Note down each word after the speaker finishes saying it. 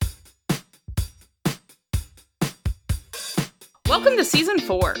Welcome to Season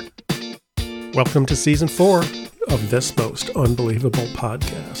 4. Welcome to Season 4 of This Most Unbelievable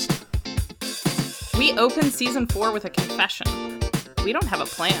Podcast. We open Season 4 with a confession. We don't have a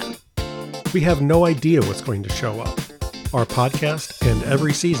plan. We have no idea what's going to show up. Our podcast and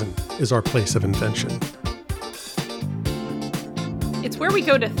every season is our place of invention. It's where we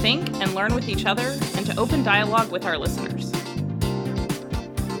go to think and learn with each other and to open dialogue with our listeners.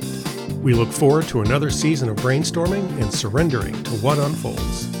 We look forward to another season of brainstorming and surrendering to what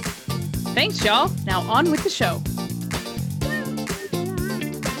unfolds. Thanks, y'all. Now on with the show.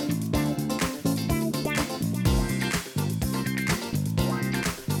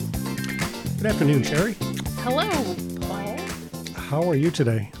 Good afternoon, Sherry. Hello, Paul. How are you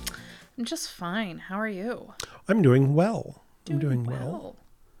today? I'm just fine. How are you? I'm doing well. I'm doing well.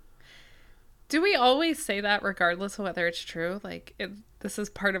 Do we always say that regardless of whether it's true? Like, this is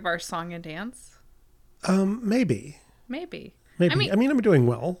part of our song and dance? Maybe. Maybe. I mean, I'm doing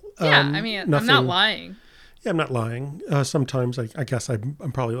well. Yeah, I'm not lying. Yeah, I'm not lying. Sometimes I guess I'm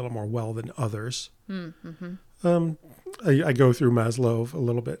probably a little more well than others. Mm-hmm. I go through Maslow a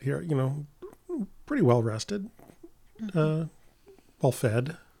little bit here, pretty well rested, well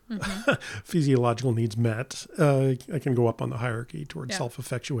fed, physiological needs met. I can go up on the hierarchy towards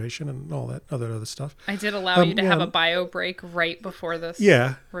self-effectuation and all that other stuff. I did allow you to have a bio break right before this.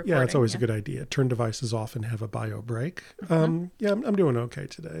 Recording. Yeah, it's always a good idea. Turn devices off and have a bio break. I'm doing okay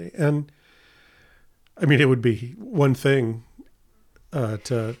today. And I mean, it would be one thing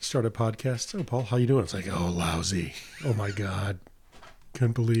to start a podcast. Oh, Paul, how you doing? It's like, oh, lousy. Oh my God.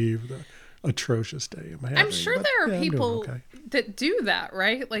 Can't believe the atrocious day I'm having. I'm sure there are people that do that,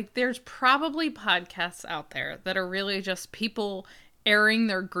 right? Like, there's probably podcasts out there that are really just people airing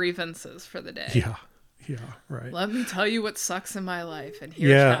their grievances for the day. Yeah, right. Let me tell you what sucks in my life, and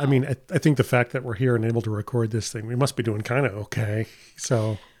here's how. I mean, I think the fact that we're here and able to record this thing, we must be doing kind of okay.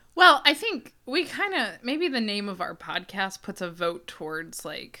 So, well, I think we maybe the name of our podcast puts a vote towards,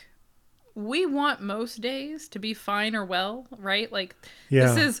 like, we want most days to be fine or well, right? Like,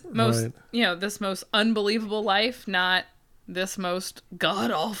 this is this most unbelievable life, not this most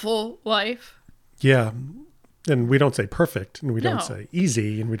god-awful life. Yeah. And we don't say perfect, and we don't say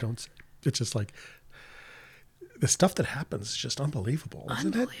easy, and we don't say, it's just like, the stuff that happens is just unbelievable,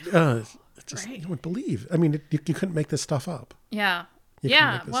 isn't it? It's just, right? You wouldn't believe. I mean, you couldn't make this stuff up. Yeah.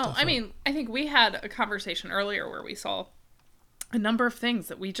 Well, I mean, I think we had a conversation earlier where we saw a number of things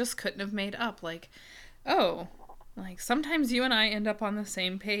that we just couldn't have made up. Like, sometimes you and I end up on the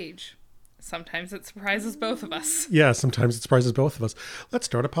same page. Sometimes it surprises both of us. Yeah, sometimes it surprises both of us. Let's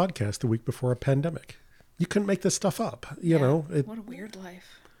start a podcast the week before a pandemic. You couldn't make this stuff up. You know, what a weird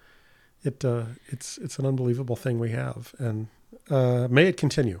life. It's an unbelievable thing we have, and may it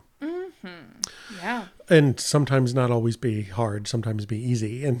continue. Yeah. And sometimes not always be hard, sometimes be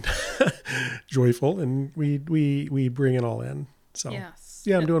easy and joyful, and we bring it all in. So yes.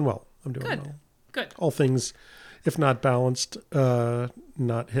 I'm doing well. I'm doing well. Good. All things, if not balanced,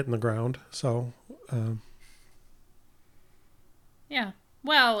 not hitting the ground. So yeah.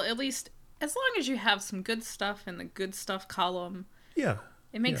 Well, at least as long as you have some good stuff in the good stuff column. Yeah.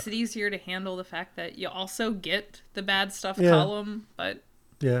 It makes it easier to handle the fact that you also get the bad stuff column, but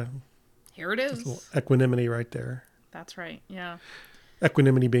here it is. Just a little equanimity right there. That's right. Yeah.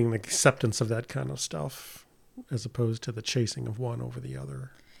 Equanimity being the acceptance of that kind of stuff, as opposed to the chasing of one over the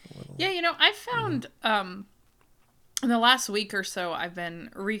other. Yeah, I found in the last week or so, I've been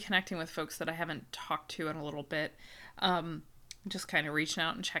reconnecting with folks that I haven't talked to in a little bit. Just kind of reaching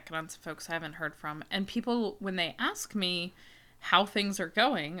out and checking on some folks I haven't heard from. And people, when they ask me how things are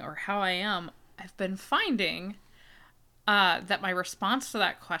going or how I am, I've been finding that my response to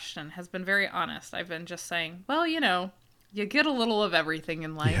that question has been very honest. I've been just saying, well, you get a little of everything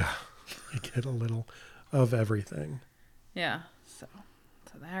in life. Yeah, you get a little of everything. Yeah, so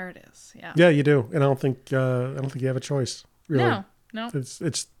there it is. Yeah. Yeah, you do, and I don't think you have a choice. Really. No.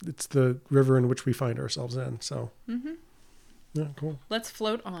 It's the river in which we find ourselves in. So. Yeah, cool. Let's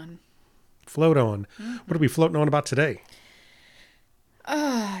float on. Float on. What are we floating on about today?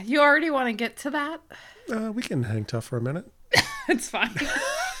 You already want to get to that? We can hang tough for a minute. It's fine.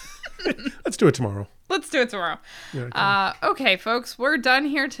 Let's do it tomorrow. Let's do it tomorrow. Yeah, okay, folks, we're done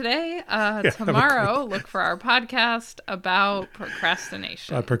here today. Tomorrow, look for our podcast about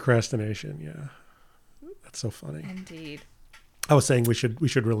procrastination. Procrastination, yeah. That's so funny. Indeed. I was saying we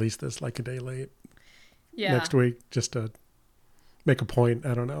should release this like a day late. Yeah. Next week, just to make a point.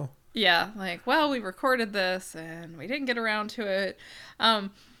 I don't know. Yeah, like, well, we recorded this and we didn't get around to it.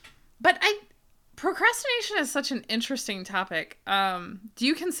 But procrastination is such an interesting topic. Do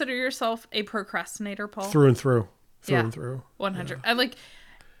you consider yourself a procrastinator, Paul? Through and through. through and through. 100. Yeah.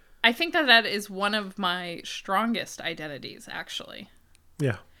 I think that is one of my strongest identities, actually.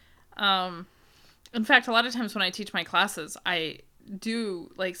 Yeah. In fact, a lot of times when I teach my classes, I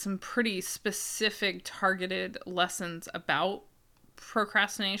do like some pretty specific targeted lessons about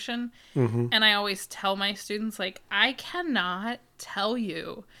procrastination. Mm-hmm. And I always tell my students, like, I cannot tell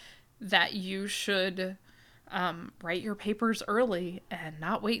you that you should write your papers early and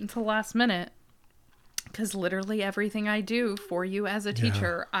not wait until the last minute. Because literally everything I do for you as a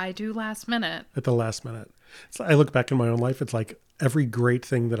teacher, I do last minute. At the last minute. So I look back in my own life, it's like every great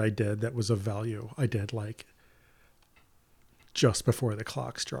thing that I did that was of value, I did like just before the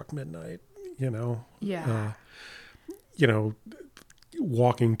clock struck midnight, you know? Yeah.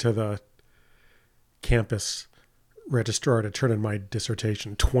 Walking to the campus registrar to turn in my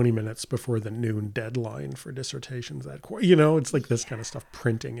dissertation 20 minutes before the noon deadline for dissertations it's like this kind of stuff,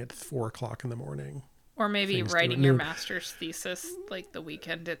 printing at 4:00 in the morning. Or maybe writing your master's thesis like the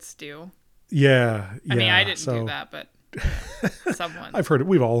weekend it's due. Yeah. I mean, I didn't do that, but someone. I've heard it.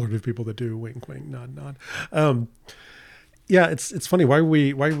 We've all heard of people that do. Wink, wink, nod, nod. Yeah, it's funny.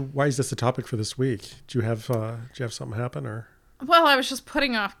 Why is this a topic for this week? Do you have something happen or? Well, I was just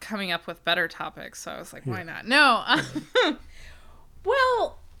putting off coming up with better topics, so I was like, why not? No.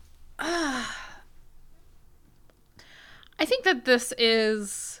 Well, I think that this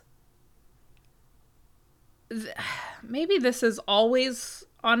is maybe this is always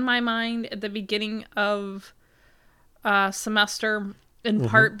on my mind at the beginning of semester, in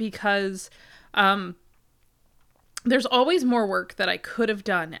part because there's always more work that I could have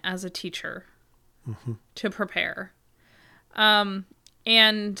done as a teacher to prepare.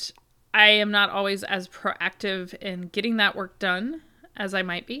 And I am not always as proactive in getting that work done as I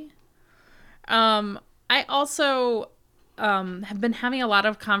might be. I also have been having a lot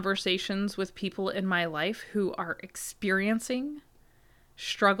of conversations with people in my life who are experiencing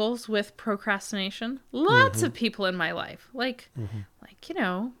struggles with procrastination. Lots of people in my life,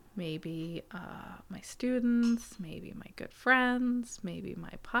 maybe my students, maybe my good friends, maybe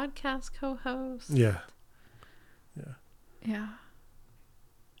my podcast co-host. Yeah.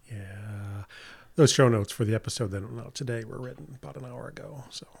 Those show notes for the episode that went out today were written about an hour ago.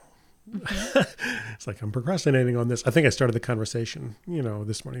 So it's like, I'm procrastinating on this. I think I started the conversation,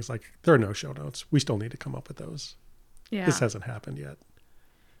 this morning. It's like, there are no show notes. We still need to come up with those. Yeah. This hasn't happened yet.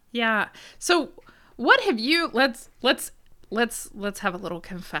 Yeah. So what have you, let's have a little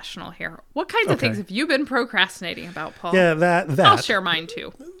confessional here. What kinds of things have you been procrastinating about, Paul? Yeah, that. I'll share mine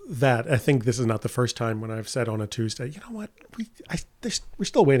too. I think this is not the first time when I've said on a Tuesday, you know what, we're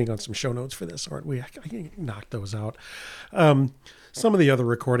still waiting on some show notes for this, aren't we? I can knock those out. Some of the other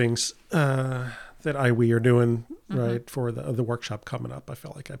recordings that we are doing, right, for the workshop coming up, I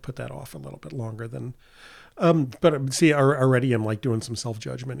felt like I put that off a little bit longer than. But see, already I'm like doing some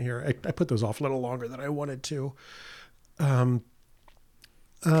self-judgment here. I put those off a little longer than I wanted to. I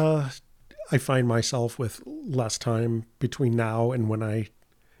find myself with less time between now and when I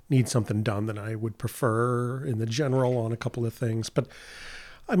need something done than I would prefer in the general on a couple of things. But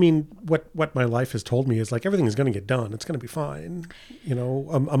I mean, what my life has told me is like, everything is going to get done. It's going to be fine.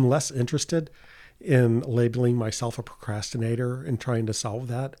 I'm less interested in labeling myself a procrastinator and trying to solve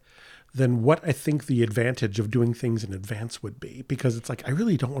that than what I think the advantage of doing things in advance would be. Because it's like, I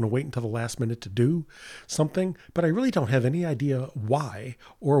really don't want to wait until the last minute to do something, but I really don't have any idea why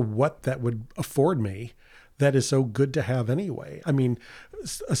or what that would afford me that is so good to have anyway. I mean,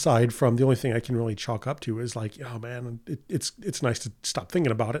 aside from the only thing I can really chalk up to is like, oh man, it's nice to stop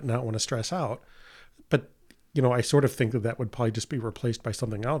thinking about it and not want to stress out. But, I sort of think that would probably just be replaced by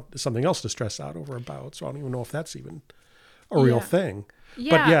something else to stress out over about. So I don't even know if that's even a real thing.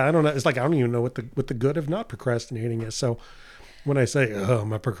 Yeah. But I don't know. It's like, I don't even know what the good of not procrastinating is. So when I say,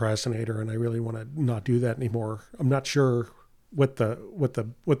 I'm a procrastinator and I really want to not do that anymore, I'm not sure what the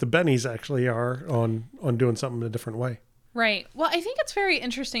bennies actually are on doing something in a different way. Right. Well, I think it's very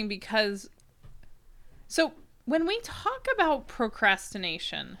interesting because, so when we talk about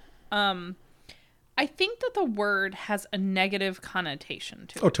procrastination, I think that the word has a negative connotation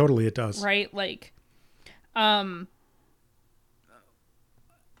to it. Oh, totally. It does. Right. Like, and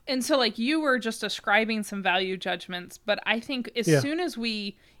so like you were just ascribing some value judgments, but I think as soon as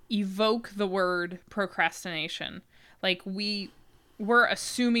we evoke the word procrastination, like we're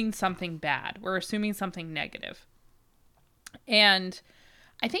assuming something bad. We're assuming something negative. And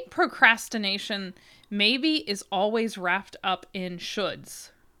I think procrastination maybe is always wrapped up in shoulds,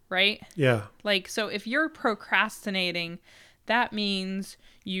 right? Yeah. Like, so if you're procrastinating, that means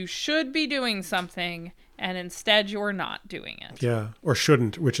you should be doing something and instead you're not doing it. Yeah. Or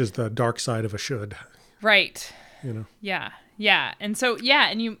shouldn't, which is the dark side of a should. Right. Yeah. Yeah. And so, yeah.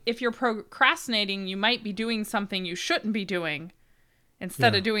 And if you're procrastinating, you might be doing something you shouldn't be doing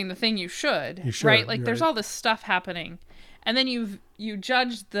instead of doing the thing you should. Right? Like there's all this stuff happening. And then you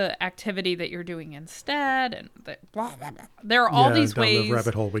judge the activity that you're doing instead. And blah, blah, blah. There are all these down ways the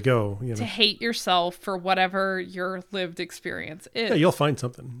rabbit hole we go, to hate yourself for whatever your lived experience is. Yeah, you'll find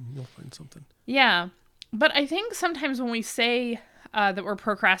something. Yeah. But I think sometimes when we say that we're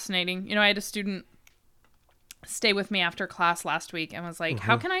procrastinating, I had a student stay with me after class last week and was like,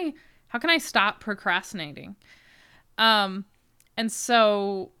 how can I stop procrastinating? And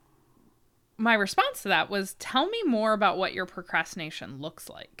so my response to that was, tell me more about what your procrastination looks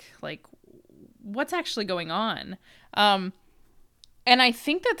like. Like, what's actually going on? And I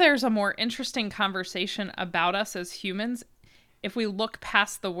think that there's a more interesting conversation about us as humans if we look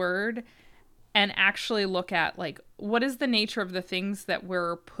past the word and actually look at, like, what is the nature of the things that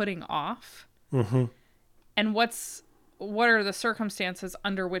we're putting off? Mm-hmm. And what are the circumstances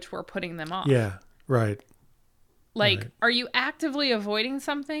under which we're putting them off? Yeah, right. Like, are you actively avoiding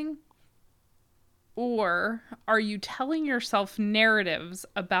something? Or are you telling yourself narratives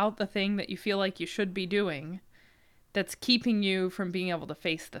about the thing that you feel like you should be doing that's keeping you from being able to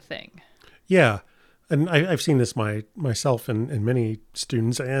face the thing? Yeah. And I've seen this myself and many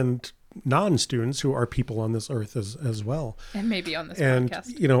students and non-students who are people on this earth as well. And maybe on this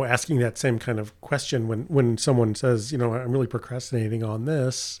podcast. And, asking that same kind of question when someone says, I'm really procrastinating on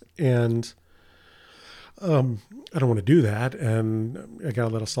this and I don't want to do that. And I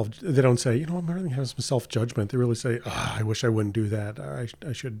got a little they don't say, I'm really having some self-judgment. They really say, I wish I wouldn't do that.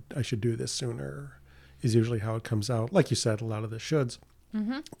 I should do this sooner is usually how it comes out. Like you said, a lot of the shoulds.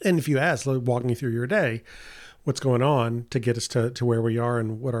 Mm-hmm. And if you ask, like, walk me through your day, what's going on to get us to where we are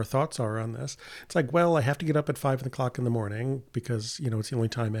and what our thoughts are on this. It's like, well, I have to get up at 5 o'clock in the morning because, it's the only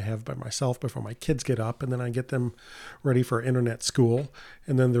time I have by myself before my kids get up. And then I get them ready for internet school.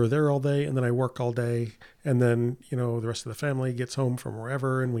 And then they're there all day. And then I work all day. And then, the rest of the family gets home from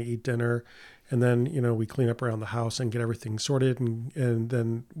wherever and we eat dinner. And then, we clean up around the house and get everything sorted. And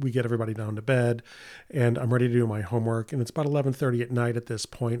then we get everybody down to bed. And I'm ready to do my homework. And it's about 11:30 at night at this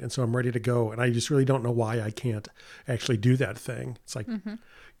point. And so I'm ready to go. And I just really don't know why I can't actually do that thing. It's like,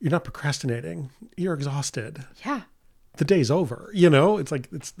 You're not procrastinating. You're exhausted. Yeah. The day's over. It's like,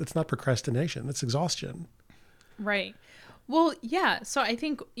 it's not procrastination. It's exhaustion. Right. Well, yeah. So I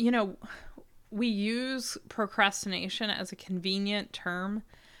think, we use procrastination as a convenient term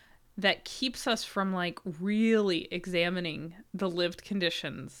that keeps us from like really examining the lived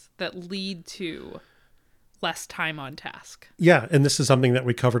conditions that lead to less time on task. Yeah. And this is something that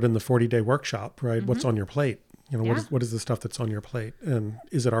we covered in the 40-day workshop, right? Mm-hmm. What's on your plate? What is the stuff that's on your plate? And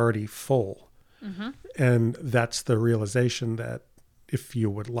is it already full? Mm-hmm. And that's the realization that if you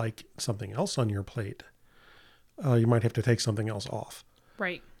would like something else on your plate, you might have to take something else off.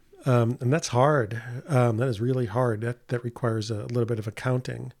 Right. And that's hard. That is really hard. That requires a little bit of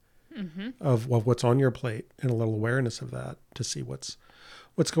accounting of what's on your plate and a little awareness of that to see what's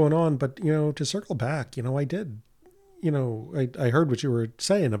going on. But, to circle back, I did, I heard what you were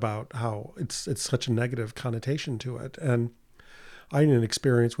saying about how it's such a negative connotation to it. And I had an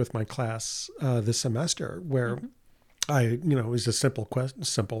experience with my class this semester where it was a simple question,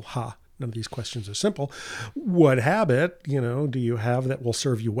 none of these questions are simple. What habit, do you have that will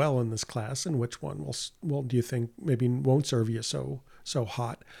serve you well in this class, and which one will do you think maybe won't serve you so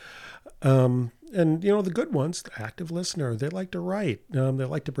hot? And the good ones, the active listener, they like to write. They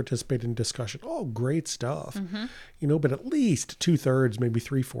like to participate in discussion. Oh, great stuff. But at least 2/3, maybe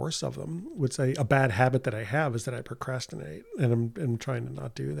 3/4 of them would say a bad habit that I have is that I procrastinate, and I'm trying to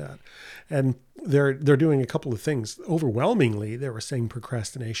not do that. And they're doing a couple of things. Overwhelmingly, they were saying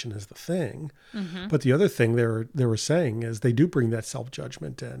procrastination is the thing. But the other thing they were saying is they do bring that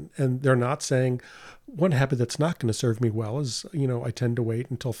self-judgment in, and they're not saying one habit that's not going to serve me well is, I tend to wait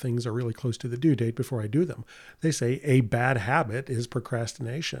until things are really close to the due date before I do them. They say a bad habit is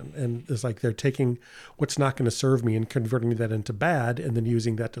procrastination. And it's like they're taking what's not going to serve me and converting that into bad and then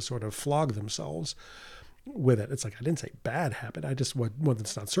using that to sort of flog themselves with it. It's like, I didn't say bad habit. I just, what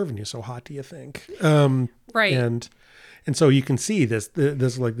that's not serving you so hot, do you think? Right. And so you can see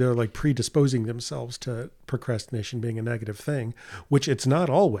there's like, they're like predisposing themselves to procrastination being a negative thing, which it's not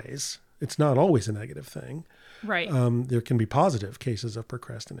always a negative thing. Right. There can be positive cases of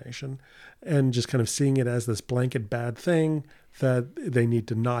procrastination, and just kind of seeing it as this blanket bad thing that they need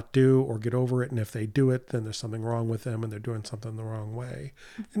to not do or get over it. And if they do it, then there's something wrong with them and they're doing something the wrong way.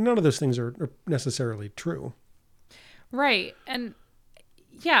 And none of those things are the true. Right. And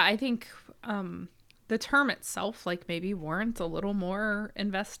yeah, I think the term itself, like, maybe warrants a little more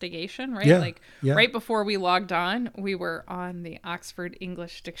investigation, right? Yeah, Like, yeah. right before we logged on, we were on the Oxford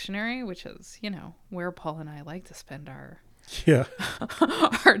English Dictionary, which is, where Paul and I like to spend our Yeah.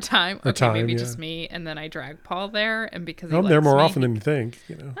 our time. Our Okay, time, maybe yeah. just me, and then I drag Paul there, and because he I'm likes there more me, often than you think,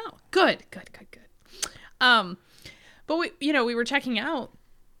 Oh, good. But we were checking out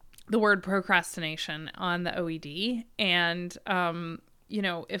the word procrastination on the OED, and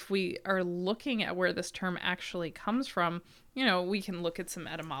if we are looking at where this term actually comes from, we can look at some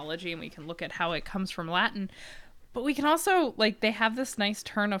etymology and we can look at how it comes from Latin, but we can also, like, they have this nice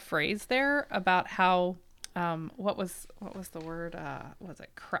turn of phrase there about how what was the word, was it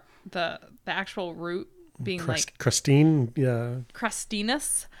the actual root being like Christine, yeah.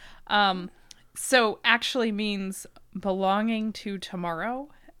 crustiness, so actually means belonging to tomorrow.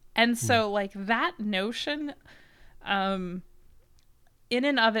 And so, like, that notion, in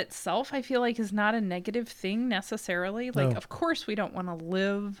and of itself, I feel like is not a negative thing necessarily. Like, No. of course, we don't want to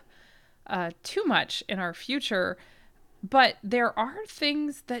live too much in our future, but there are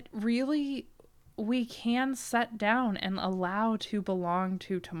things that really we can set down and allow to belong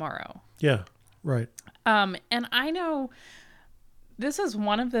to tomorrow. Yeah, right. And I know this is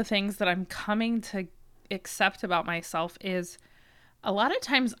one of the things that I'm coming to accept about myself is a lot of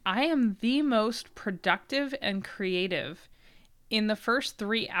times I am the most productive and creative in the first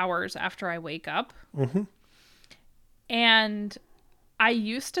 3 hours after I wake up. Mm-hmm. And I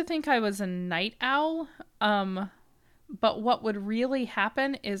used to think I was a night owl. But what would really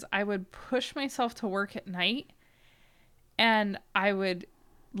happen is I would push myself to work at night, and I would,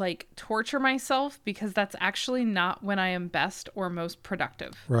 like, torture myself because that's actually not when I am best or most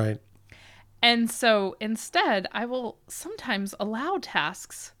productive. Right. And so instead, I will sometimes allow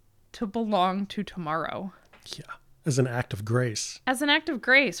tasks to belong to tomorrow. Yeah. As an act of grace. As an act of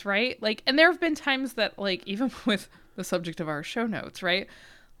grace, right? Like, and there have been times that, like, even with the subject of our show notes, right?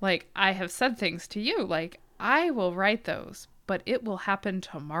 Like, I have said things to you, like, I will write those, but it will happen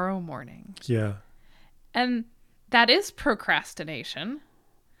tomorrow morning. Yeah. And that is procrastination,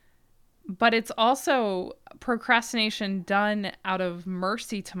 but it's also procrastination done out of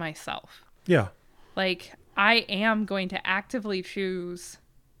mercy to myself. Yeah. Like, I am going to actively choose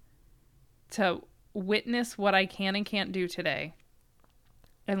to witness what I can and can't do today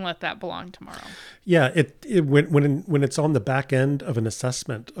and let that belong tomorrow. Yeah. When it's on the back end of an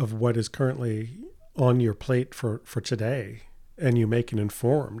assessment of what is currently on your plate for today, and you make an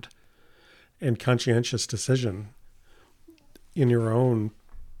informed and conscientious decision in your own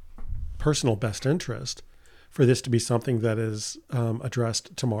personal best interest for this to be something that is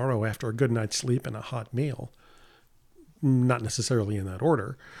addressed tomorrow after a good night's sleep and a hot meal, not necessarily in that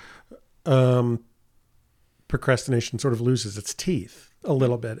order, procrastination sort of loses its teeth a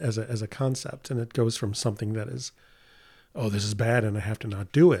little bit as a concept, and it goes from something that is, oh, this is bad and I have to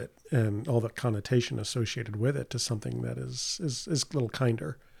not do it, and all the connotation associated with it, to something that is a little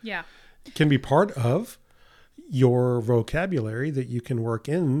kinder. Yeah. It can be part of your vocabulary that you can work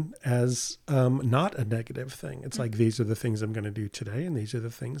in as not a negative thing. It's like, these are the things I'm going to do today, and these are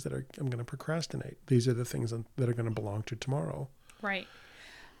the things that I'm going to procrastinate. These are the things that are going to belong to tomorrow. Right.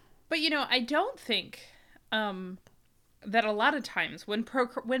 But, I don't think that a lot of times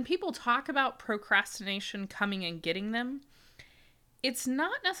when people talk about procrastination coming and getting them, it's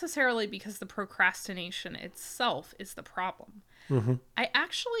not necessarily because the procrastination itself is the problem. Mm-hmm. I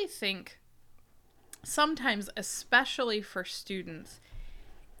actually think sometimes, especially for students,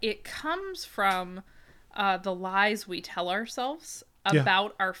 it comes from the lies we tell ourselves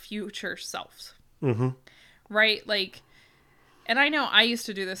about our future selves. Mm-hmm. Right? Like, and I know I used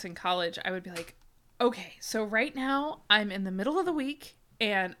to do this in college. I would be like, okay, so right now I'm in the middle of the week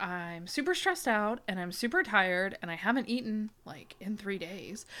and I'm super stressed out and I'm super tired and I haven't eaten like in 3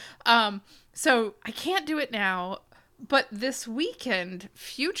 days. So I can't do it now. But this weekend,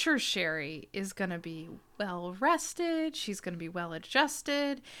 future Sherry is going to be well rested. She's going to be well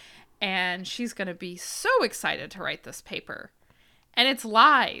adjusted. And she's going to be so excited to write this paper. And it's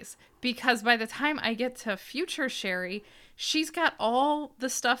lies. Because by the time I get to future Sherry, she's got all the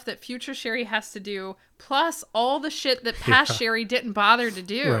stuff that future Sherry has to do, plus all the shit that past Sherry didn't bother to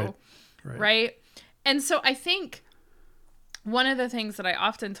do. Right? And so I think one of the things that I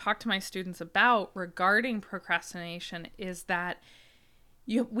often talk to my students about regarding procrastination is that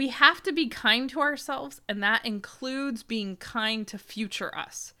we have to be kind to ourselves, and that includes being kind to future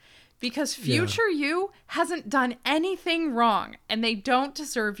us. Because future you hasn't done anything wrong, and they don't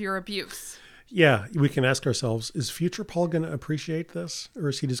deserve your abuse. Yeah, we can ask ourselves, is future Paul going to appreciate this? Or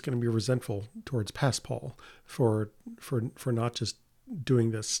is he just going to be resentful towards past Paul for not just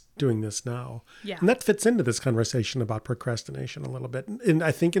doing this now. Yeah. And that fits into this conversation about procrastination a little bit. And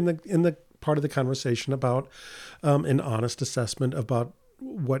I think in the part of the conversation about an honest assessment about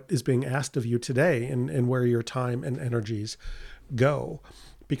what is being asked of you today and where your time and energies go.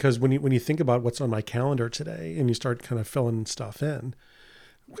 Because when you think about what's on my calendar today and you start kind of filling stuff in,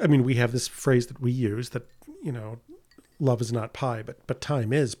 I mean, we have this phrase that we use that, love is not pie, but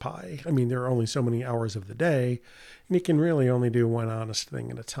time is pie. I mean, there are only so many hours of the day, and you can really only do one honest thing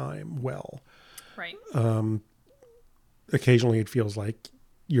at a time well. Right. Occasionally it feels like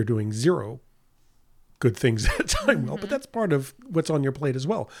you're doing zero good things at a time well, but that's part of what's on your plate as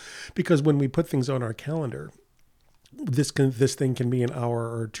well. Because when we put things on our calendar, this thing can be an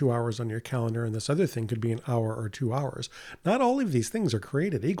hour or 2 hours on your calendar, and this other thing could be an hour or 2 hours. Not all of these things are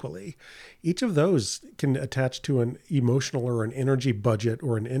created equally. Each of those can attach to an emotional or an energy budget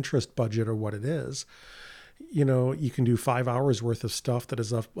or an interest budget or what it is. You can do 5 hours worth of stuff that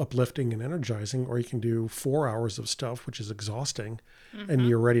is uplifting and energizing, or you can do 4 hours of stuff, which is exhausting, and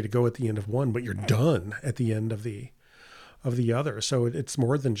you're ready to go at the end of one, but you're done at the end of the other. So it's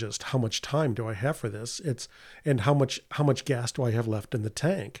more than just how much time do I have for this. And how much gas do I have left in the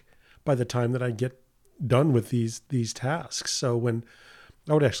tank by the time that I get done with these tasks. So when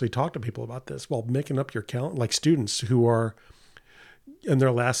I would actually talk to people about this, well, making up your calendar, like students who are in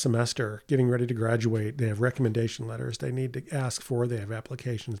their last semester, getting ready to graduate, they have recommendation letters they need to ask for. They have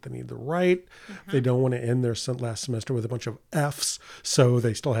applications they need to write. They don't want to end their last semester with a bunch of Fs, so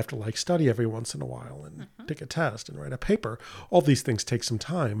they still have to study every once in a while and take a test and write a paper. All these things take some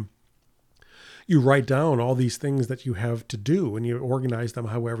time. You write down all these things that you have to do, and you organize them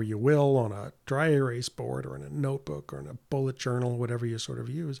however you will on a dry erase board or in a notebook or in a bullet journal, whatever you sort of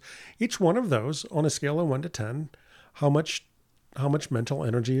use. Each one of those, on a scale of 1 to 10, how much mental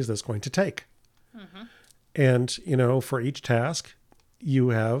energy is this going to take? And, for each task, you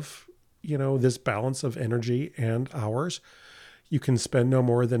have, this balance of energy and hours. You can spend no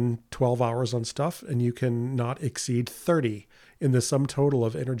more than 12 hours on stuff, and you can not exceed 30 in the sum total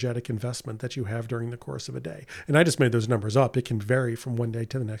of energetic investment that you have during the course of a day. And I just made those numbers up. It can vary from one day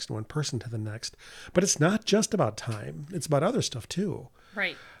to the next, one person to the next. But it's not just about time. It's about other stuff too.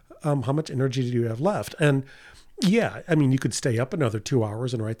 Right. How much energy do you have left? And yeah, I mean, you could stay up another 2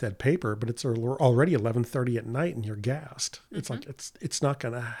 hours and write that paper, but it's already 11:30 at night and you're gassed. It's like, it's not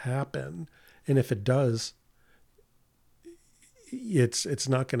going to happen. And if it does, it's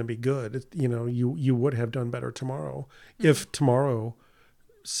not going to be good. You would have done better tomorrow if tomorrow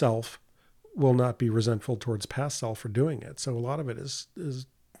self will not be resentful towards past self for doing it. So a lot of it is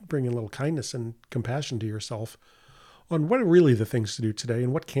bringing a little kindness and compassion to yourself on what are really the things to do today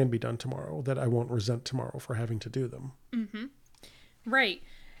and what can be done tomorrow that I won't resent tomorrow for having to do them. Right.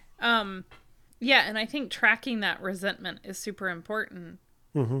 Yeah. And I think tracking that resentment is super important.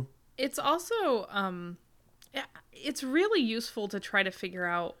 It's also, it's really useful to try to figure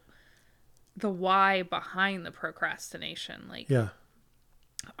out the why behind the procrastination.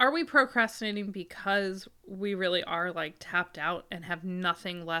 Are we procrastinating because we really are tapped out and have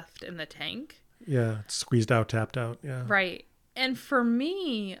nothing left in the tank? Yeah, squeezed out, tapped out. Yeah. Right. And for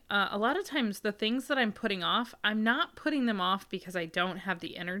me, a lot of times the things that I'm putting off, I'm not putting them off because I don't have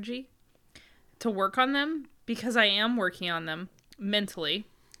the energy to work on them, because I am working on them mentally,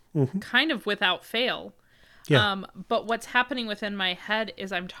 kind of without fail. Yeah. But what's happening within my head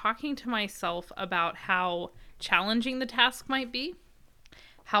is I'm talking to myself about how challenging the task might be,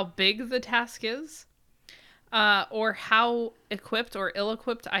 how big the task is, or how equipped or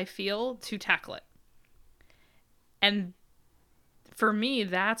ill-equipped I feel to tackle it. And for me,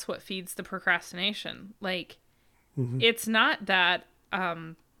 that's what feeds the procrastination. It's not that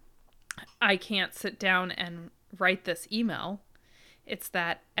I can't sit down and write this email. It's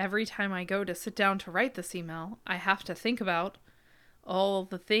that every time I go to sit down to write this email, I have to think about all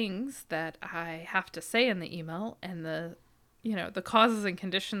the things that I have to say in the email and the causes and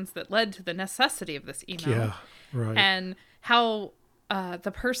conditions that led to the necessity of this email. Yeah, right. And how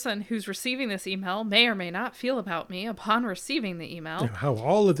the person who's receiving this email may or may not feel about me upon receiving the email. Yeah, how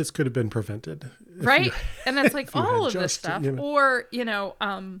all of this could have been prevented. Right? And that's all of this stuff. Or,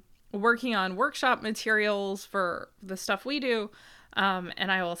 working on workshop materials for the stuff we do.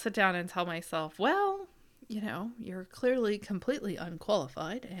 And I will sit down and tell myself, well, you're clearly completely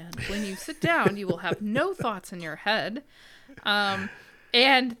unqualified. And when you sit down, you will have no thoughts in your head.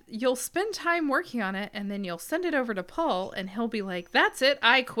 And you'll spend time working on it, and then you'll send it over to Paul, and he'll be like, that's it,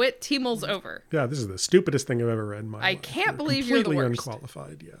 I quit, Teamul's over. Yeah, this is the stupidest thing I've ever read in my life. I can't believe you're the worst. Completely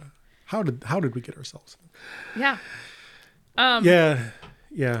unqualified, yeah. How did we get ourselves? Yeah.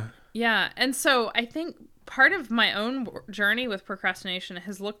 Yeah. Yeah, and so I think part of my own journey with procrastination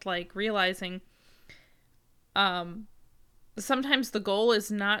has looked like realizing sometimes the goal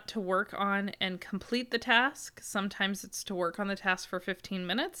is not to work on and complete the task. Sometimes it's to work on the task for 15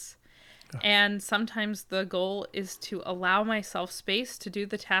 minutes. And sometimes the goal is to allow myself space to do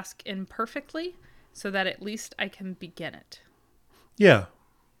the task imperfectly so that at least I can begin it. Yeah,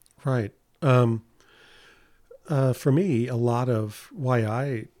 right. For me, a lot of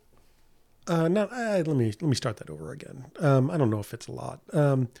why let me start that over again. I don't know if it's a lot.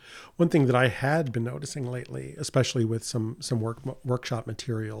 One thing that I had been noticing lately, especially with some workshop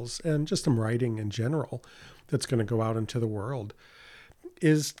materials and just some writing in general that's going to go out into the world,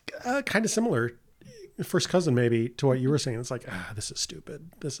 is kind of similar, first cousin maybe, to what you were saying. It's like, this is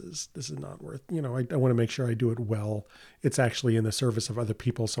stupid. This is not worth, I want to make sure I do it well. It's actually in the service of other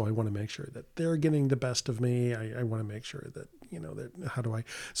people. So I want to make sure that they're getting the best of me. I want to make sure that,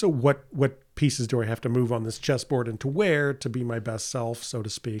 so what pieces do I have to move on this chessboard and to where to be my best self, so to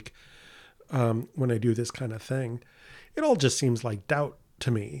speak, when I do this kind of thing? It all just seems like doubt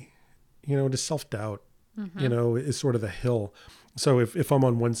to me, just self-doubt, is sort of the hill. So if I'm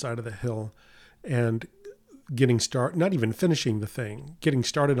on one side of the hill and not even finishing the thing, getting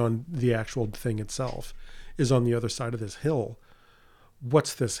started on the actual thing itself is on the other side of this hill,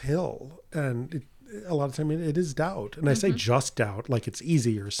 what's this hill? And a lot of time it is doubt. And I say just doubt, like it's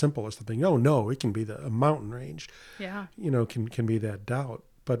easy or simple or something. Oh no, it can be a mountain range. Yeah. Can be that doubt.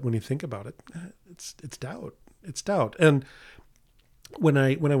 But when you think about it, it's doubt. It's doubt. And when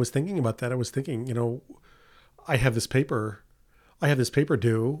I was thinking about that, I was thinking, I have this paper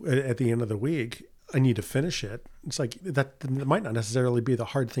due at the end of the week. I need to finish it. It's like that might not necessarily be the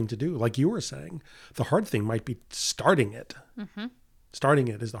hard thing to do. Like you were saying, the hard thing might be starting it. Mm-hmm. Starting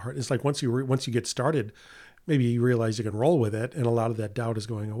it is the hard. It's like once you get started, maybe you realize you can roll with it, and a lot of that doubt is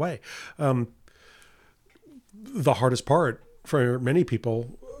going away. The hardest part for many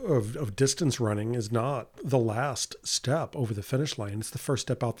people of distance running is not the last step over the finish line. It's the first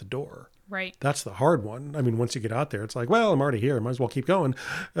step out the door. Right. That's the hard one. I mean, once you get out there, it's like, well, I'm already here. Might as well keep going.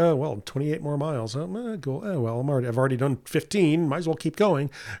 28 more miles. Cool. I've already done 15. Might as well keep going.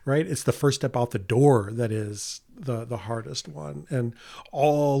 Right. It's the first step out the door that is the hardest one. And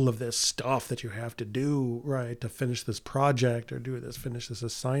all of this stuff that you have to do, right, to finish this project or finish this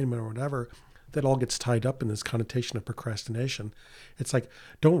assignment or whatever, that all gets tied up in this connotation of procrastination. It's like,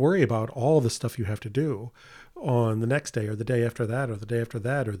 don't worry about all the stuff you have to do on the next day or the day after that or the day after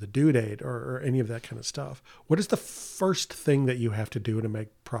that or the due date or any of that kind of stuff. What is the first thing that you have to do to make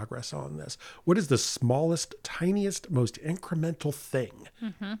progress on this? What is the smallest, tiniest, most incremental thing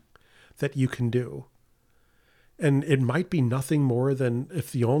that you can do? And it might be nothing more than,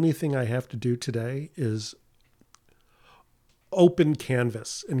 if the only thing I have to do today is open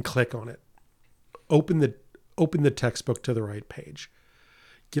Canvas and click on it. Open the textbook to the right page.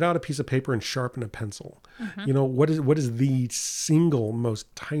 Get out a piece of paper and sharpen a pencil. What is the single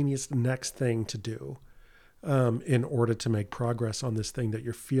most tiniest next thing to do in order to make progress on this thing that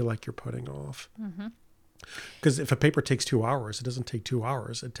you feel like you're putting off? Because if a paper takes 2 hours, it doesn't take 2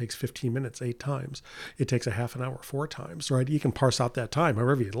 hours. It takes 15 minutes 8 times. It takes a half an hour 4 times, right? You can parse out that time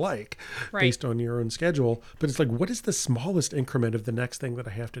however you like, based on your own schedule. But it's like, what is the smallest increment of the next thing that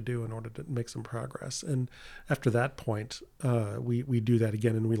I have to do in order to make some progress? And after that point, we do that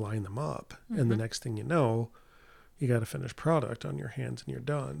again and we line them up. And the next thing you know, you got a finished product on your hands and you're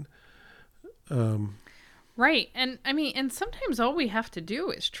done. Right. And I mean, and sometimes all we have to do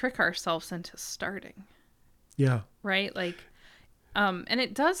is trick ourselves into starting. Yeah. Right. Like, and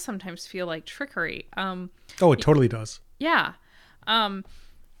it does sometimes feel like trickery. It totally does. Yeah.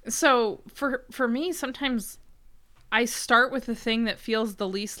 So for me, sometimes I start with the thing that feels the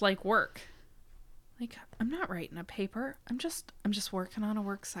least like work. Like, I'm not writing a paper. I'm just working on a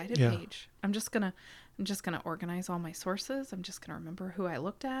works cited page. I'm just gonna organize all my sources. I'm just gonna remember who I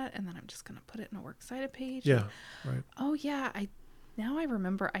looked at, and then I'm just gonna put it in a works cited page. Yeah. Right. Oh yeah, Now I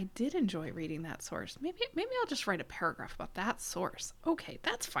remember I did enjoy reading that source. Maybe I'll just write a paragraph about that source. Okay,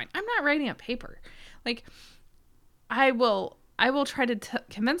 that's fine. I'm not writing a paper. Like, I will try to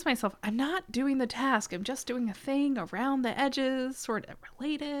convince myself I'm not doing the task. I'm just doing a thing around the edges, sort of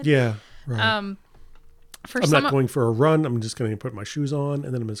related. Yeah, right. I'm not going for a run. I'm just going to put my shoes on,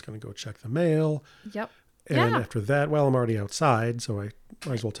 and then I'm just going to go check the mail. Yep. And after that, I'm already outside, so I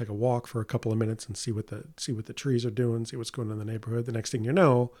might as well take a walk for a couple of minutes and see what the trees are doing, see what's going on in the neighborhood. The next thing you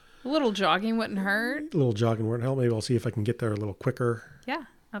know, a little jogging wouldn't hurt. A little jogging wouldn't help. Maybe I'll see if I can get there a little quicker. Yeah,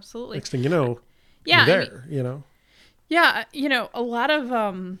 absolutely. Next thing you know, you're there. Yeah, a lot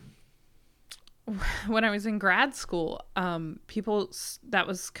of when I was in grad school, that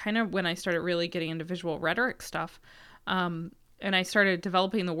was kind of when I started really getting into visual rhetoric stuff. And I started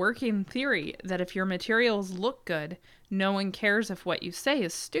developing the working theory that if your materials look good, no one cares if what you say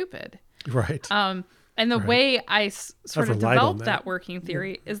is stupid. Right. And the way I sort of developed that working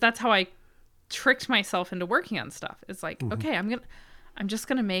theory is that's how I tricked myself into working on stuff. It's like, okay, I'm just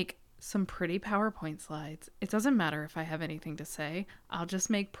going to make some pretty PowerPoint slides. It doesn't matter if I have anything to say. I'll just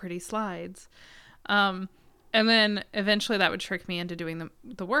make pretty slides. And then eventually that would trick me into doing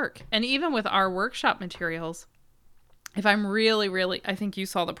the work. And even with our workshop materials, if I'm really, I think you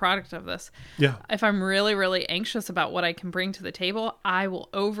saw the product of this. Yeah. If I'm really anxious about what I can bring to the table, I will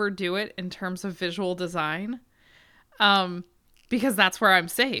overdo it in terms of visual design. Because that's where I'm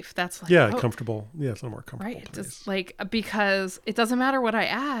safe. That's like, comfortable. Yeah, it's a little more comfortable. Right. Just like, because it doesn't matter what I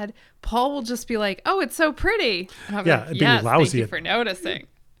add. Paul will just be like, "Oh, it's so pretty." And I'm like, yes, thank you for noticing.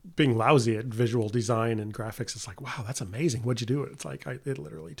 Being lousy at visual design and graphics, it's like, wow, that's amazing. What'd you do? It's like, it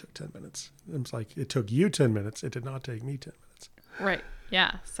literally took 10 minutes. It's like, it took you 10 minutes. It did not take me 10 minutes. Right.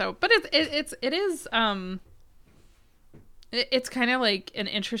 Yeah. So, but it's kind of like an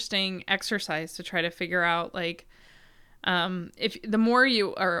interesting exercise to try to figure out, like, if the more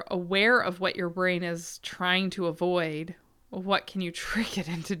you are aware of what your brain is trying to avoid, what can you trick it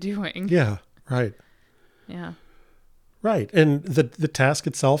into doing? Yeah. Right. Yeah. Right. And the task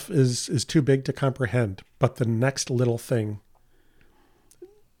itself is too big to comprehend, but the next little thing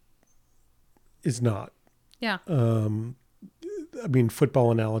is not. Yeah. I mean,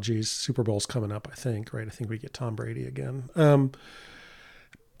 football analogies, Super Bowl's coming up, I think, right? I think we get Tom Brady again. The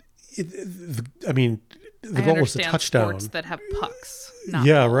goal was the touchdown. Sports that have pucks.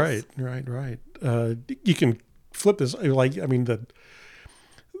 Yeah, balls. right. You can flip this. Like, I mean,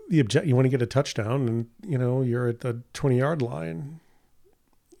 you want to get a touchdown, and you're at the 20-yard line.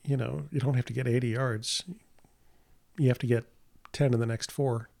 You don't have to get 80 yards. You have to get 10 in the next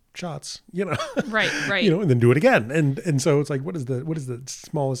 4 shots. Right. And then do it again. And so it's like, what is the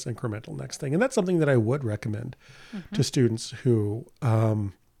smallest incremental next thing? And that's something that I would recommend to students who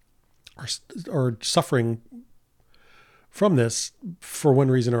are suffering from this for one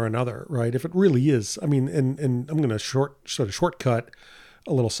reason or another, right? If it really is, I mean, and I'm going to shortcut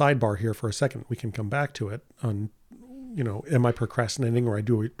a little sidebar here for a second. We can come back to it on, am I procrastinating, or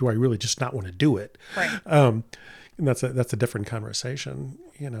do I really just not want to do it? Right. And that's a different conversation.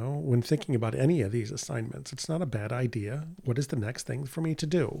 When thinking about any of these assignments, it's not a bad idea. What is the next thing for me to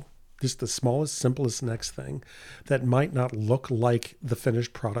do? Just the smallest, simplest next thing that might not look like the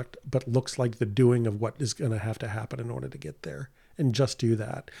finished product, but looks like the doing of what is going to have to happen in order to get there. And just do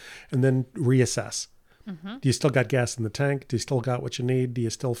that. And then reassess. Mm-hmm. Do you still got gas in the tank? Do you still got what you need? Do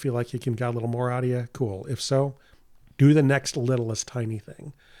you still feel like you can get a little more out of you? Cool. If so, do the next littlest tiny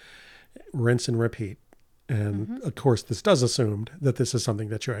thing. Rinse and repeat. And of course, this does assume that this is something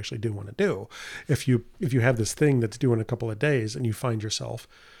that you actually do want to do. If you have this thing that's due in a couple of days and you find yourself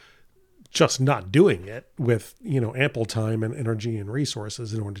just not doing it with, ample time and energy and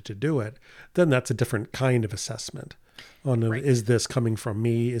resources in order to do it, then that's a different kind of assessment on is this coming from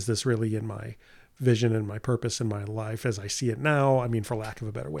me? Is this really in my vision and my purpose in my life as I see it now? I mean, for lack of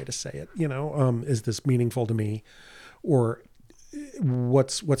a better way to say it, is this meaningful to me, or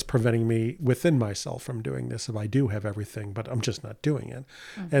what's preventing me within myself from doing this if I do have everything, but I'm just not doing it?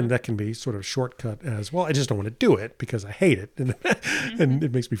 And that can be sort of shortcut as, well, I just don't want to do it because I hate it and, and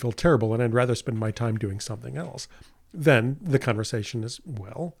it makes me feel terrible and I'd rather spend my time doing something else. Then the conversation is,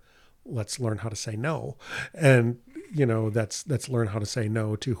 well, let's learn how to say no. And, that's learn how to say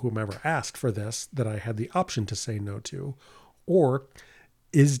no to whomever asked for this that I had the option to say no to, or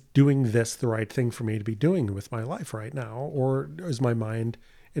is doing this the right thing for me to be doing with my life right now? Or is my mind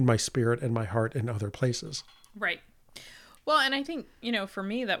and my spirit and my heart in other places? Right. Well, and I think, for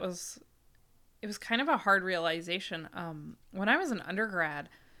me, it was kind of a hard realization. When I was an undergrad,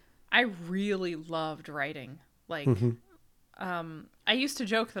 I really loved writing. Like, I used to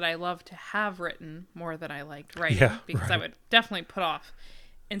joke that I loved to have written more than I liked writing, because I would definitely put off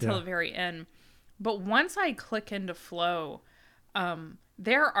until the very end. But once I click into flow,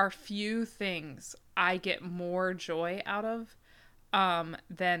 there are few things I get more joy out of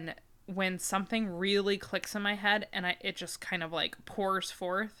than when something really clicks in my head and it just kind of like pours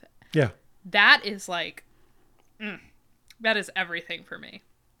forth. Yeah. That is like, that is everything for me.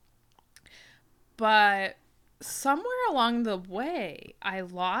 But somewhere along the way, I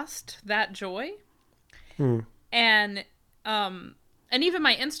lost that joy. And even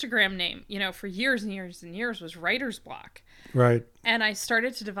my Instagram name, for years and years and years was Writer's Block. Right. And I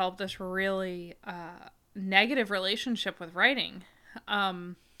started to develop this really negative relationship with writing.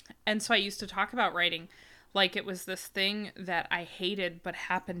 And And so I used to talk about writing like it was this thing that I hated but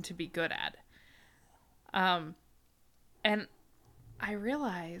happened to be good at. And I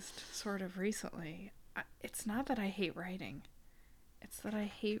realized sort of recently, it's not that I hate writing. It's that I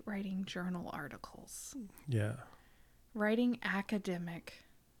hate writing journal articles. Yeah. Writing academic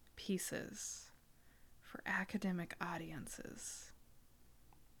pieces for academic audiences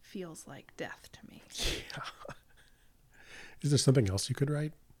feels like death to me. Yeah. Is there something else you could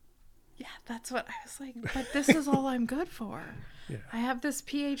write? Yeah, that's what I was like. But this is all I'm good for. Yeah. I have this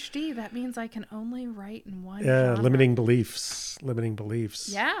PhD. That means I can only write in one Yeah, genre. limiting beliefs.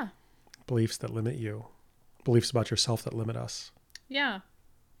 Yeah. Beliefs that limit you. Beliefs about yourself that limit us. Yeah.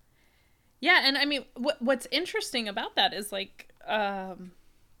 Yeah, and I mean, what's interesting about that is like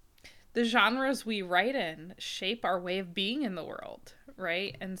the genres we write in shape our way of being in the world,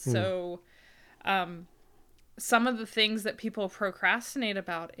 right? And so some of the things that people procrastinate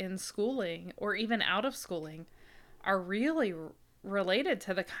about in schooling or even out of schooling are really related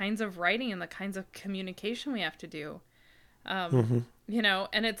to the kinds of writing and the kinds of communication we have to do. You know,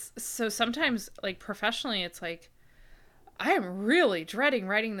 and it's so sometimes like professionally, it's like, I am really dreading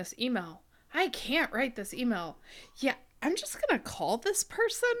writing this email. I can't write this email. Yeah, I'm just going to call this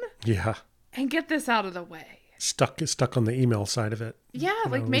person Yeah. and get this out of the way. Stuck on the email side of it. Yeah,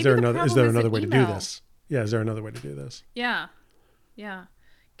 You like know, maybe is there the another problem is there isn't another way to do email. this? Yeah, is there another way to do this? Yeah. Yeah.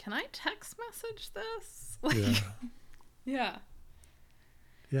 Can I text message this? Like, Yeah.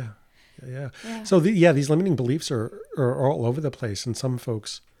 yeah. Yeah. So these limiting beliefs are all over the place, and some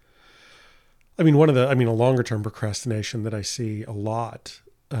folks. I mean, a longer term procrastination that I see a lot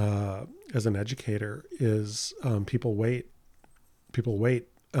as an educator is people wait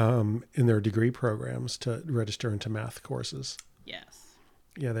in their degree programs to register into math courses. Yes.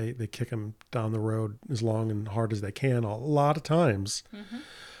 Yeah, they kick them down the road as long and hard as they can a lot of times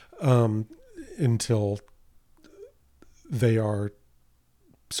until they are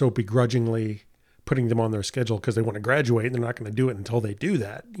so begrudgingly putting them on their schedule because they want to graduate and they're not going to do it until they do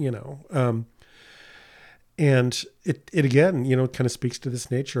that, you know. And it again, you know, kind of speaks to this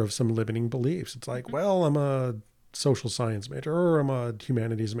nature of some limiting beliefs. It's like, well, I'm a social science major or I'm a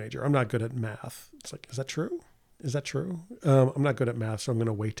humanities major. I'm not good at math. It's like, is that true? Is that true? I'm not good at math, so I'm going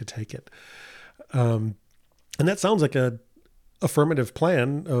to wait to take it. And that sounds like a affirmative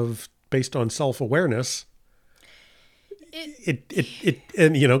plan based on self-awareness.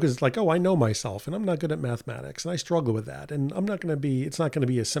 And you know, because it's like, oh, I know myself and I'm not good at mathematics and I struggle with that. And it's not going to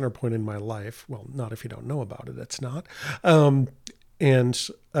be a center point in my life. Well, not if you don't know about it, it's not. And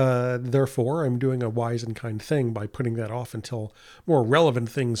therefore I'm doing a wise and kind thing by putting that off until more relevant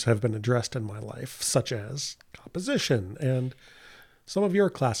things have been addressed in my life, such as composition and some of your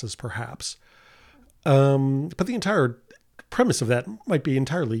classes, perhaps. But the entire premise of that might be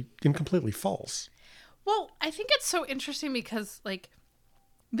entirely and completely false. Well, I think it's so interesting because, like,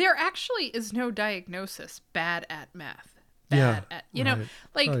 there actually is no diagnosis bad at math. You know,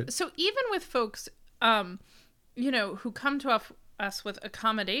 like, right. So even with folks, you know, who come to us with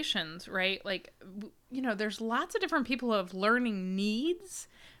accommodations, right? Like, you know, there's lots of different people who have learning needs,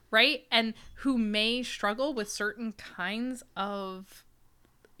 right? And who may struggle with certain kinds of,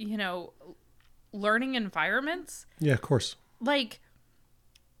 you know, learning environments. Yeah, of course.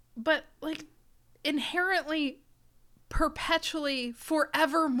 But inherently, perpetually,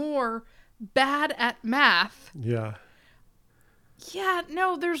 forevermore bad at math. Yeah. Yeah,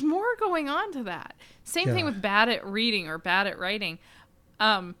 no, there's more going on to that. Same thing with bad at reading or bad at writing.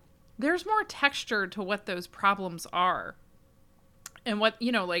 There's more texture to what those problems are. And what,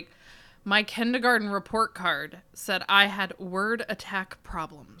 you know, like my kindergarten report card said I had word attack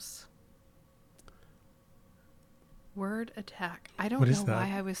problems. Word attack. I don't know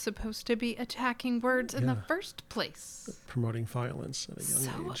why I was supposed to be attacking words in the first place. Promoting violence at a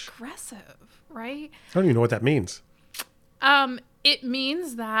young age. So aggressive, right? I don't even know what that means. It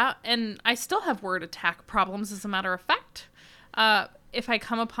means that, and I still have word attack problems as a matter of fact. If I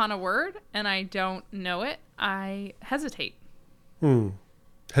come upon a word and I don't know it, I hesitate.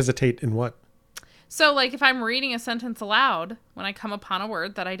 Hesitate in what? So, like, if I'm reading a sentence aloud, when I come upon a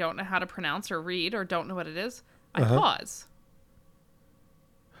word that I don't know how to pronounce or read or don't know what it is, I pause.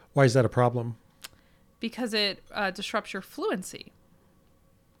 Why is that a problem? Because it disrupts your fluency.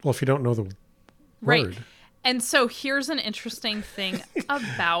 Well, if you don't know the word. Right. And so here's an interesting thing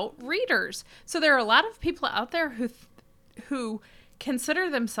about readers. So there are a lot of people out there who consider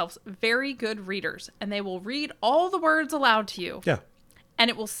themselves very good readers, and they will read all the words aloud to you. Yeah. And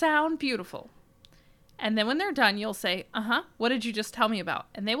it will sound beautiful. And then when they're done, you'll say, what did you just tell me about?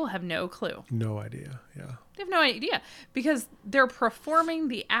 And they will have no clue. No idea. Yeah. They have no idea because they're performing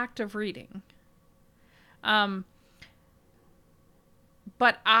the act of reading. But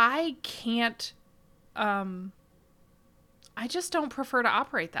I can't, I just don't prefer to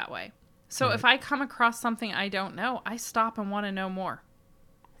operate that way. So Right. if I come across something I don't know, I stop and want to know more.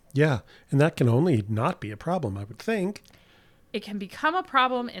 Yeah. And that can only not be a problem, I would think. It can become a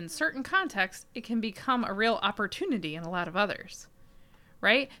problem in certain contexts. It can become a real opportunity in a lot of others.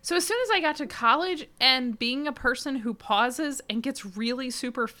 Right? So as soon as I got to college and being a person who pauses and gets really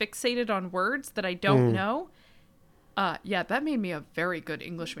super fixated on words that I don't know, that made me a very good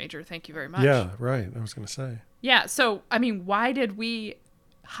English major. Thank you very much. Yeah, right. I was going to say. Yeah. So, I mean, why did we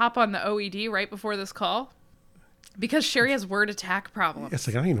hop on the OED right before this call? Because Sherry has word attack problems. It's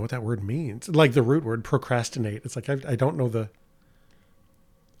like, I don't even know what that word means. Like the root word, procrastinate. It's like, I don't know the...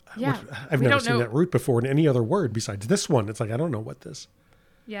 Yeah. I've never seen that root before in any other word besides this one. It's like, I don't know what this...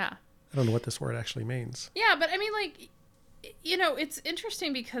 Yeah. I don't know what this word actually means. Yeah, but I mean, like, you know, it's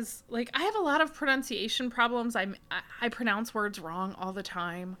interesting because, like, I have a lot of pronunciation problems. I pronounce words wrong all the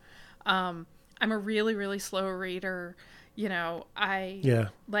time. I'm a really, really slow reader. You know, I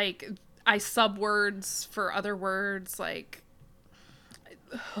sub words for other words. Like,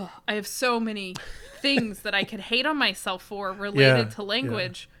 I have so many things that I could hate on myself for related to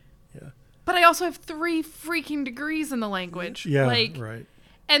language. Yeah. But I also have 3 freaking degrees in the language. Yeah, like, right.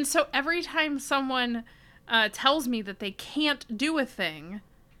 And so every time someone tells me that they can't do a thing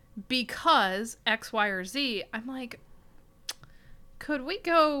because X, Y, or Z, I'm like, could we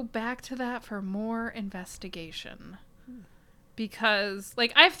go back to that for more investigation? Because,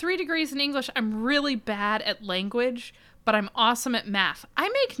 like, I have 3 degrees in English. I'm really bad at language, but I'm awesome at math. I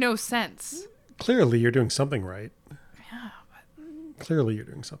make no sense. Clearly, you're doing something right. Yeah, but Clearly, you're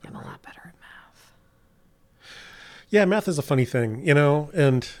doing something I'm right. a lot better at math. Yeah, math is a funny thing, you know,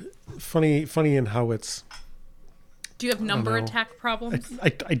 and funny in how it's... Do you have number attack problems? I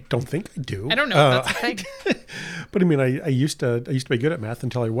don't think I do. I don't know if that's a thing. But I mean, I used to be good at math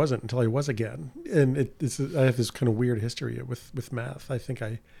until I wasn't, until I was again. And I have this kind of weird history with math. I think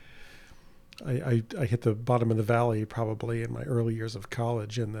I hit the bottom of the valley probably in my early years of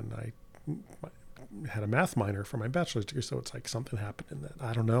college, and then I had a math minor for my bachelor's degree. So it's like something happened in that.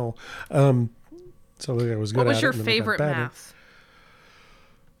 I don't know. So I was good at it. What was your favorite math?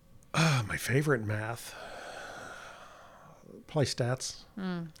 My favorite math? Probably stats.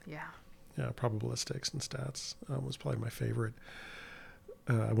 Yeah. Yeah, probabilistics and stats was probably my favorite.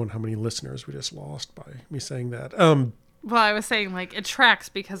 I wonder how many listeners we just lost by me saying that. Well, I was saying, like, it tracks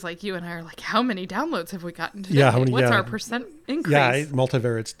because, like, you and I are like, how many downloads have we gotten today? Yeah, what's our percent increase? Yeah,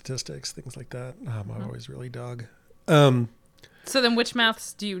 multivariate statistics, things like that. I've always really dug. So then which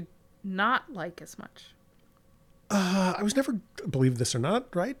maths do you not like as much? I was never, believe this or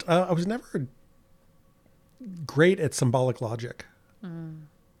not, right? I was never great at symbolic logic. And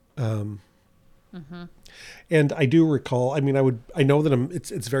I do recall, I mean, I know that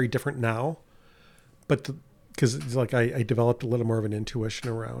it's very different now, but because it's like I developed a little more of an intuition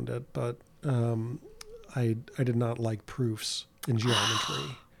around it, but I did not like proofs in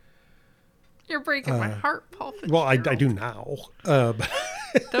geometry. You're breaking my heart, Paul Fitzgerald. Well, I do now.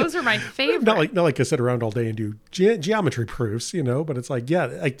 Those are my favorite. Not like I sit around all day and do geometry proofs, you know, but it's like,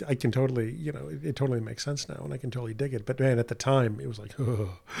 yeah, I can totally, you know, it totally makes sense now and I can totally dig it. But man, at the time it was like,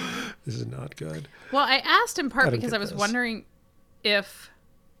 oh, this is not good. Well, I asked in part because I was wondering if,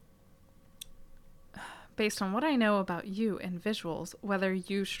 based on what I know about you and visuals, whether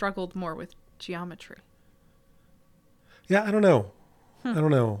you struggled more with geometry. Yeah, I don't know. I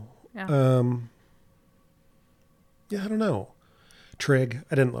don't know. Yeah. I don't know. Trig.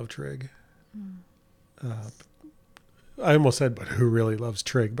 I didn't love Trig. I almost said, but who really loves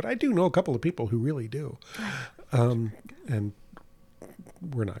Trig? But I do know a couple of people who really do. And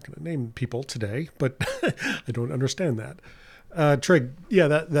we're not going to name people today, but I don't understand that. Trig, yeah,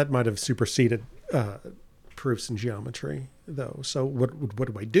 that might have superseded proofs in geometry, though. So what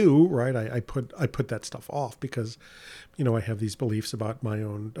do I do? Right? I put that stuff off because, you know, I have these beliefs about my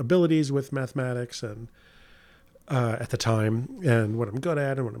own abilities with mathematics and at the time, and what I'm good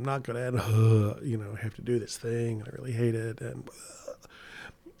at and what I'm not good at. You know, I have to do this thing, and I really hate it,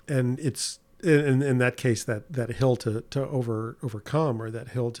 and it's in that case that hill to overcome, or that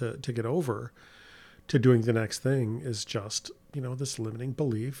hill to get over, to doing the next thing is just, you know, this limiting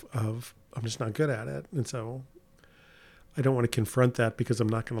belief of I'm just not good at it, and so I don't want to confront that because I'm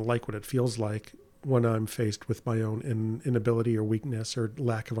not going to like what it feels like when I'm faced with my own inability or weakness or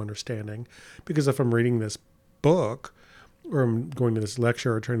lack of understanding. Because if I'm reading this book or I'm going to this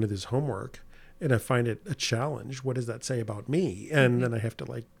lecture or trying to do this homework and I find it a challenge. What does that say about me? And then I have to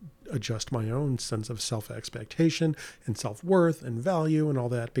like adjust my own sense of self-expectation and self-worth and value and all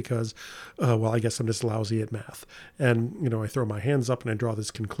that because, well, I guess I'm just lousy at math. And, you know, I throw my hands up and I draw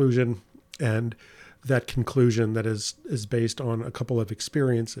this conclusion, and that conclusion that is based on a couple of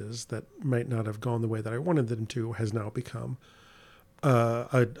experiences that might not have gone the way that I wanted them to has now become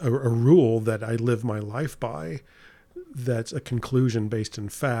a rule that I live my life by. That's a conclusion based in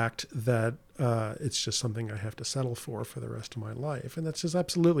fact that it's just something I have to settle for the rest of my life. And that's just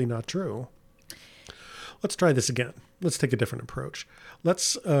absolutely not true. Let's try this again. Let's take a different approach.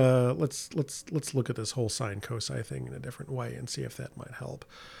 Let's look at this whole sine cosine thing in a different way and see if that might help.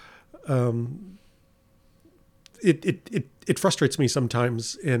 It frustrates me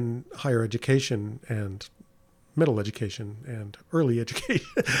sometimes in higher education and middle education and early education,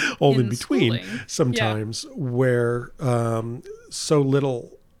 all in between schooling. Sometimes, where so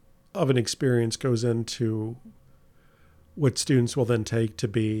little of an experience goes into what students will then take to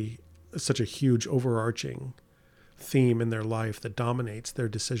be such a huge overarching theme in their life that dominates their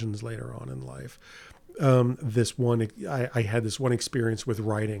decisions later on in life. I had this one experience with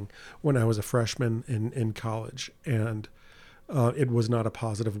writing when I was a freshman in college, and it was not a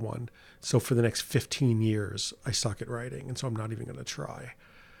positive one. So for the next 15 years, I suck at writing, and so I'm not even going to try.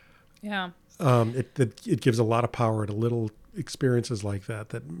 Yeah. It gives a lot of power to little experiences like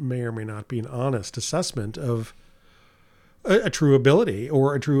that may or may not be an honest assessment of a true ability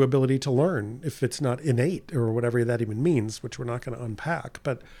or a true ability to learn, if it's not innate or whatever that even means, which we're not going to unpack.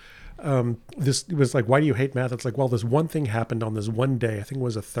 But this was like, why do you hate math? It's like, well, this one thing happened on this one day. I think it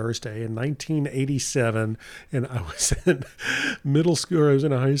was a Thursday in 1987. And I was in middle school, I was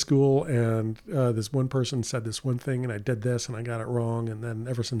in a high school, and this one person said this one thing and I did this and I got it wrong. And then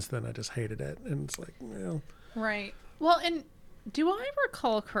ever since then, I just hated it. And it's like, well. Right. Well, and do I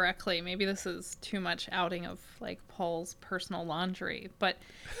recall correctly, maybe this is too much outing of like Paul's personal laundry, but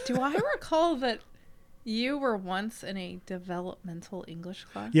do I recall that you were once in a developmental English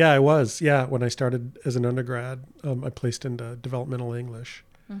class? Yeah, I was. Yeah, when I started as an undergrad, I placed into developmental English.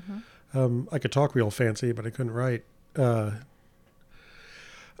 Mm-hmm. I could talk real fancy, but I couldn't write. That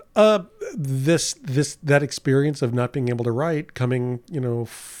experience of not being able to write, coming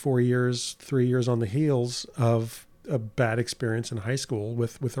 3 years on the heels of a bad experience in high school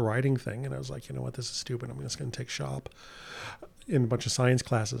with the writing thing, and I was like, you know what, this is stupid. I'm just going to take shop in a bunch of science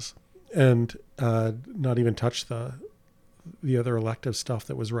classes. And not even touch the other elective stuff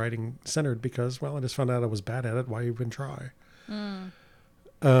that was writing centered because, well, I just found out I was bad at it. Why even try? And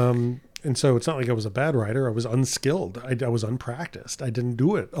so it's not like I was a bad writer. I was unskilled. I was unpracticed. I didn't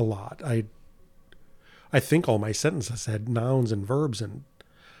do it a lot. I think all my sentences had nouns and verbs and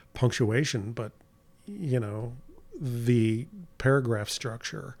punctuation, but the paragraph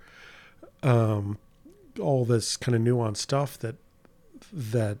structure, all this kind of nuanced stuff that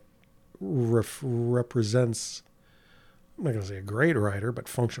represents, I'm not going to say a great writer, but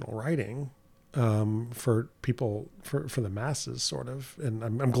functional writing for people, for the masses, sort of. And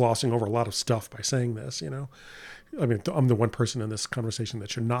I'm glossing over a lot of stuff by saying this, I mean, I'm the one person in this conversation that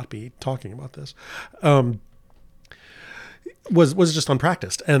should not be talking about this. Was just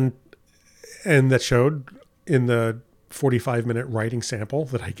unpracticed, and that showed in the 45-minute writing sample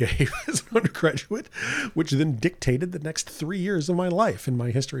that I gave as an undergraduate, which then dictated the next 3 years of my life in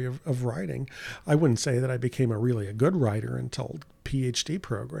my history of writing. I wouldn't say that I became a good writer until PhD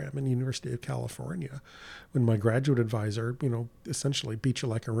program in the University of California, when my graduate advisor, essentially beat you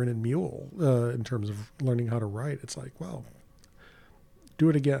like a rented mule in terms of learning how to write. It's like, well, do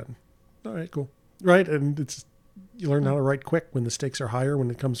it again. All right, cool. Right. And you learn how to write quick when the stakes are higher, when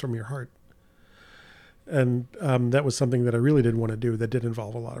it comes from your heart. And that was something that I really did want to do that did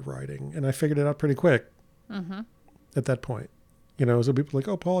involve a lot of writing. And I figured it out pretty quick at that point. So people are like,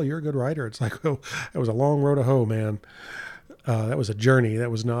 oh, Paul, you're a good writer. It's like, oh, it was a long road to hoe, man. That was a journey.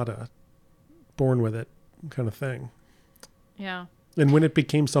 That was not a born with it kind of thing. Yeah. And when it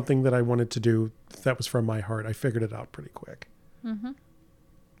became something that I wanted to do that was from my heart, I figured it out pretty quick. Mm-hmm.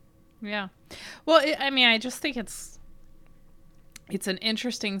 Yeah. Well, I just think it's an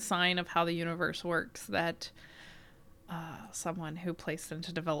interesting sign of how the universe works that someone who placed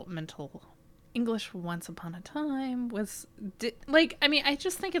into developmental English once upon a time I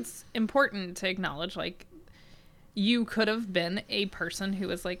just think it's important to acknowledge, like, you could have been a person who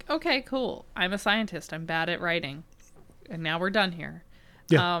was like, okay, cool, I'm a scientist, I'm bad at writing, and now we're done here.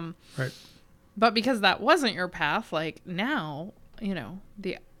 Yeah, right. But because that wasn't your path, like, now,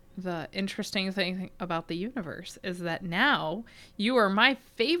 the interesting thing about the universe is that now you are my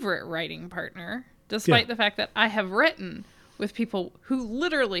favorite writing partner, despite the fact that I have written with people who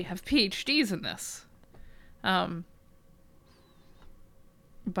literally have PhDs in this.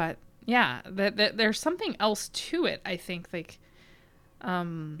 But yeah, there's something else to it, I think. Like,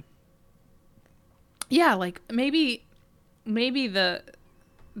 yeah, like maybe the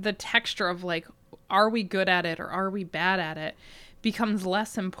texture of like, are we good at it or are we bad at it, becomes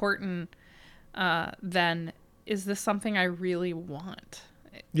less important than, is this something I really want?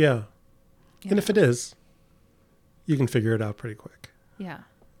 Yeah. And if it is, you can figure it out pretty quick. Yeah.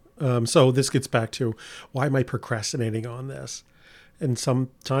 So this gets back to, why am I procrastinating on this? And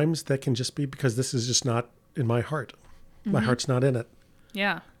sometimes that can just be because this is just not in my heart. My heart's not in it.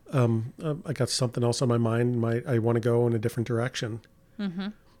 Yeah. I got something else on my mind. I want to go in a different direction.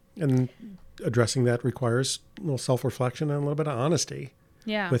 And addressing that requires a little self-reflection and a little bit of honesty.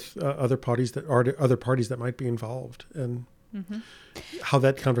 Yeah. With other parties that might be involved. And how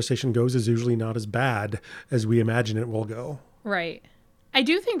that conversation goes is usually not as bad as we imagine it will go. Right. I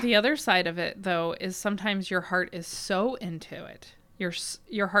do think the other side of it, though, is sometimes your heart is so into it.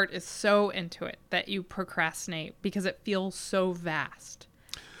 Your heart is so into it that you procrastinate because it feels so vast.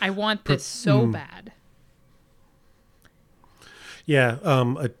 I want this so bad. Yeah.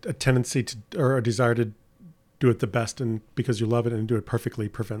 A tendency to, or a desire to do it the best and because you love it and do it perfectly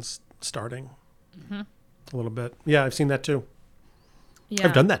prevents starting a little bit. Yeah, I've seen that too. Yeah.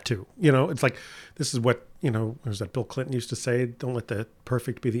 I've done that too. It's like, this is what, there's that Bill Clinton used to say, don't let the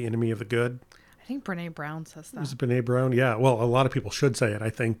perfect be the enemy of the good. I think Brene Brown says that. Was it Brene Brown? Yeah. Well, a lot of people should say it, I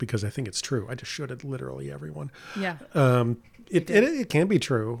think, because I think it's true. I just should it literally everyone. Yeah. It can be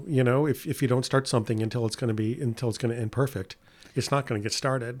true. If you don't start something until it's going to end perfect, it's not going to get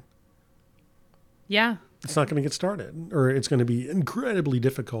started. Yeah. It's not going to get started, or it's going to be incredibly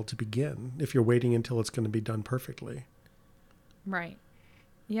difficult to begin if you're waiting until it's going to be done perfectly. Right.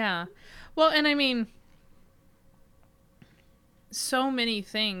 Yeah. Well, and I mean, so many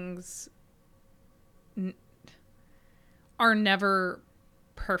things are never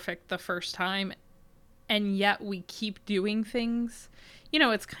perfect the first time, and yet we keep doing things.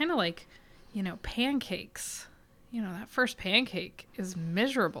 It's kind of like, pancakes. That first pancake is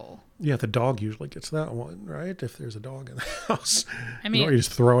miserable. Yeah, the dog usually gets that one, right? If there's a dog in the house. I mean, you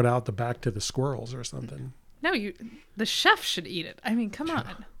just throw it out the back to the squirrels or something. No, the chef should eat it. I mean, come on.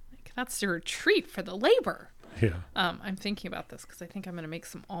 Like, that's your treat for the labor. Yeah. I'm thinking about this because I think I'm going to make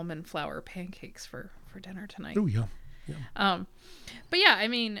some almond flour pancakes for dinner tonight. Oh, yeah. But yeah, I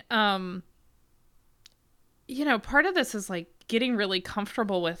mean, part of this is like getting really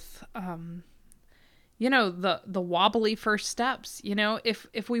comfortable with, the wobbly first steps.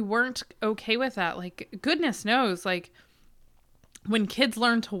 If we weren't okay with that, like, goodness knows, like, when kids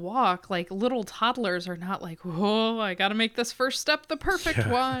learn to walk, like, little toddlers are not like, whoa, I got to make this first step the perfect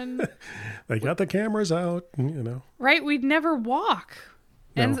one. They got the cameras out, Right? We'd never walk.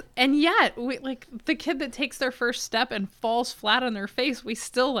 No. And yet, we, like, the kid that takes their first step and falls flat on their face, we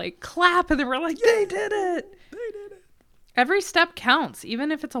still, like, clap, and then we're like, they did it. They did it. Every step counts,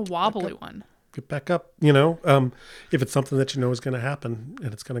 even if it's a wobbly one. Get back up, if it's something that is going to happen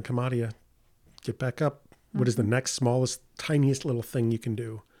and it's going to come out of you, get back up. What is the next smallest, tiniest little thing you can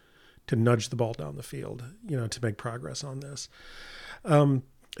do to nudge the ball down the field, to make progress on this? And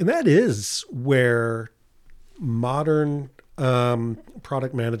that is where modern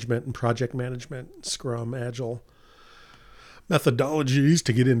product management and project management, Scrum, Agile methodologies,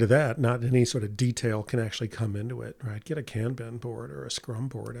 to get into that, not any sort of detail, can actually come into it, right? Get a Kanban board or a Scrum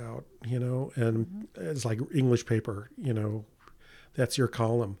board out, and it's like English paper, that's your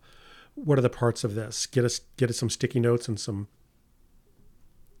column. What are the parts of this? Get us some sticky notes and some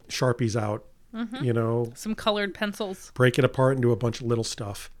Sharpies out, Some colored pencils. Break it apart and do a bunch of little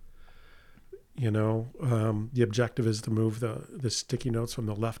stuff. The objective is to move the sticky notes from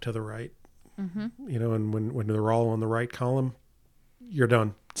the left to the right. And when they're all on the right column, you're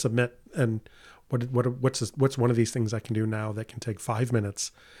done. Submit. And what's one of these things I can do now that can take 5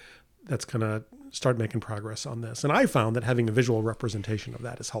 minutes that's going to start making progress on this? And I found that having a visual representation of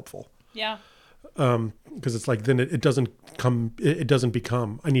that is helpful. Yeah. Because it's like, then it doesn't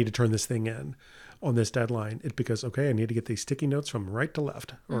become, I need to turn this thing in on this deadline. It because, okay, I need to get these sticky notes from right to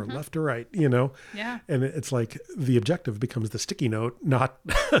left or left to right, Yeah. And it's like the objective becomes the sticky note, not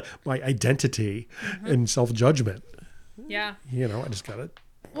my identity and self-judgment. Yeah. I just got to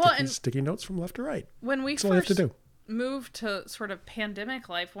get these sticky notes from left to right. When we That's all I have to do. Moved to sort of pandemic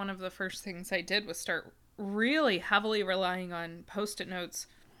life, one of the first things I did was start really heavily relying on Post-it notes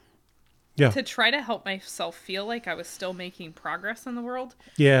to try to help myself feel like I was still making progress in the world.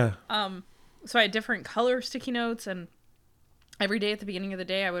 Yeah. So I had different color sticky notes, and every day at the beginning of the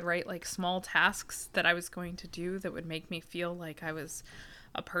day, I would write like small tasks that I was going to do that would make me feel like I was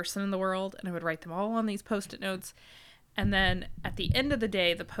a person in the world. And I would write them all on these Post-it notes. And then at the end of the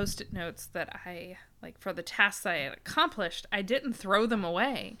day, the Post-it notes that I, like for the tasks I had accomplished, I didn't throw them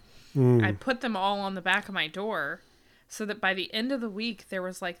away. I put them all on the back of my door so that by the end of the week, there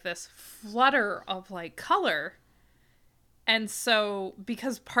was like this flutter of like color. And so,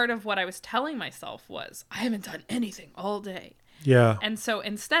 because part of what I was telling myself was, I haven't done anything all day. Yeah. And so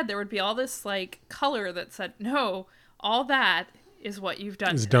instead, there would be all this like color that said, no, all that is what you've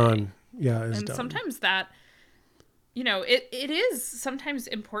done It's today. done. Yeah, it's And done. sometimes that, you know, it is sometimes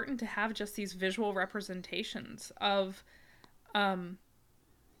important to have just these visual representations of,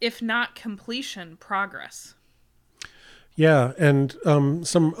 if not completion, progress. Yeah, and a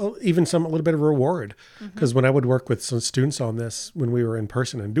little bit of reward, because when I would work with some students on this, when we were in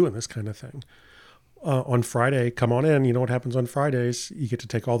person and doing this kind of thing, on Friday, come on in. You know what happens on Fridays? You get to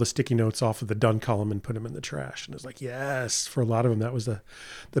take all the sticky notes off of the done column and put them in the trash. And it's like, yes, for a lot of them, that was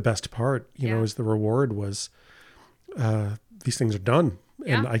the best part. You know, is the reward was these things are done.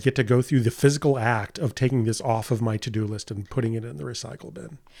 And I get to go through the physical act of taking this off of my to-do list and putting it in the recycle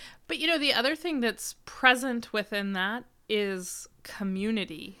bin. But, you know, the other thing that's present within that is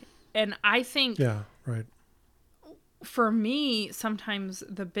community. And I think Yeah, right. for me, sometimes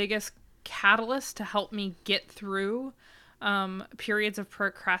the biggest catalyst to help me get through periods of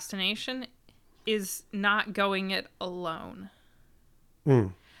procrastination is not going it alone.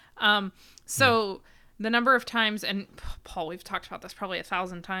 So the number of times, and Paul, we've talked about this probably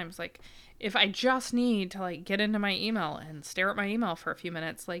 1,000 times, like if I just need to like get into my email and stare at my email for a few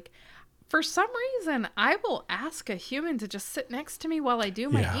minutes, like for some reason I will ask a human to just sit next to me while I do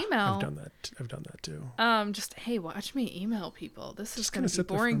my email. I've done that too. Just, hey, watch me email people. This is going to be sit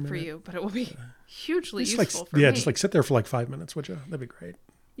there for a boring for minute. you, but it will be hugely Just useful like, for me. yeah, just like sit there for like 5 minutes, would you? That'd be great.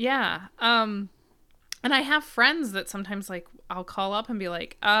 Yeah. And I have friends that sometimes like I'll call up and be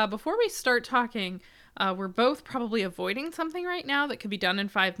like, before we start talking, we're both probably avoiding something right now that could be done in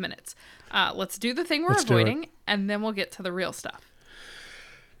 5 minutes. Let's do the thing we're avoiding, and then we'll get to the real stuff.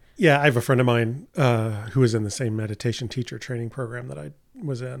 Yeah, I have a friend of mine who was in the same meditation teacher training program that I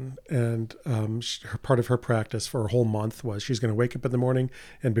was in. And part of her practice for a whole month was she's going to wake up in the morning,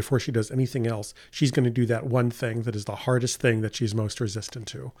 and before she does anything else, she's going to do that one thing that is the hardest thing that she's most resistant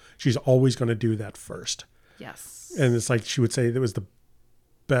to. She's always going to do that first. Yes. And it's like she would say that was the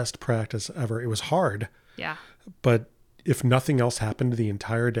best practice ever. It was hard. Yeah. But if nothing else happened the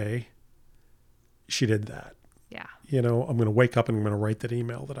entire day, she did that. Yeah. You know, I'm going to wake up and I'm going to write that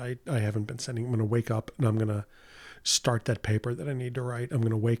email that I haven't been sending. I'm going to wake up and I'm going to start that paper that I need to write. I'm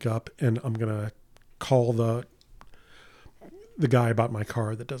going to wake up and I'm going to call the guy about my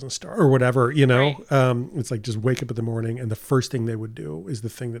car that doesn't start or whatever, you know. Right. It's like just wake up in the morning and the first thing they would do is the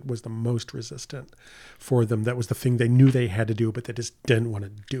thing that was the most resistant for them. That was the thing they knew they had to do, but they just didn't want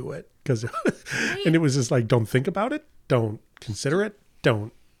to do it because, and it was just like, don't think about it. Don't consider it.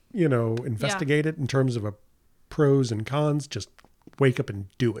 Don't, you know, investigate it in terms of a pros and cons. Just wake up and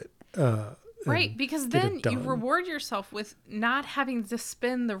do it. Right, because then you reward yourself with not having to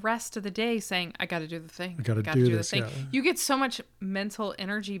spend the rest of the day saying, I got to do the thing. I got to do this, yeah. You get so much mental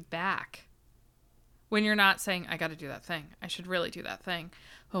energy back when you're not saying, I got to do that thing. I should really do that thing.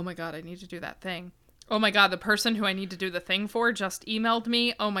 Oh my God, I need to do that thing. Oh my God, the person who I need to do the thing for just emailed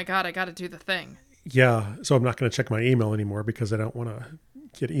me. Oh my God, I got to do the thing. Yeah, so I'm not going to check my email anymore because I don't want to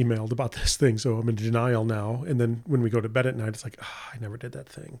get emailed about this thing. So I'm in denial now. And then when we go to bed at night, it's like, I never did that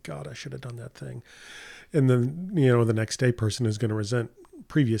thing. God, I should have done that thing. And then, you know, the next day person is going to resent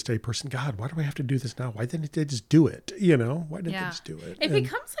previous day person. God, why do I have to do this now? Why didn't they just do it? You know, why didn't they just do it? It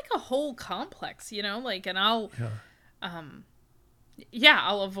becomes like a whole complex, you know, like, and I'll avoid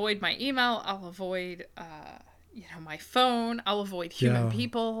my email. I'll avoid, my phone. I'll avoid human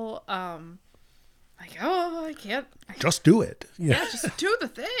people. Like, oh, I can't. Just do it. Yeah, just do the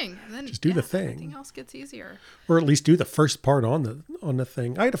thing. And then just do the thing. Everything else gets easier. Or at least do the first part on the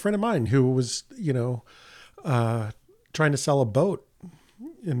thing. I had a friend of mine who was, trying to sell a boat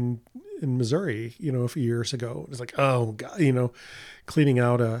in Missouri, a few years ago. It was like, oh God, cleaning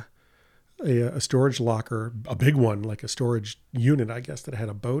out a storage locker, a big one, like a storage unit, I guess, that had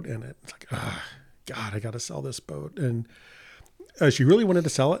a boat in it. It's like, God, I got to sell this boat. And she really wanted to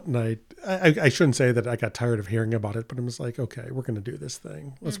sell it, and I shouldn't say that I got tired of hearing about it, but I was like, okay, we're going to do this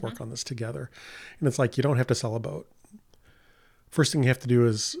thing. Let's work on this together. And it's like, you don't have to sell a boat. First thing you have to do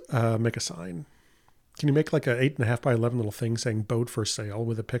is make a sign. Can you make like a 8.5 by 11 little thing saying boat for sale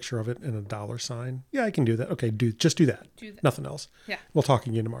with a picture of it and a dollar sign? Yeah, I can do that. Okay, just do that. Nothing else. Yeah. We'll talk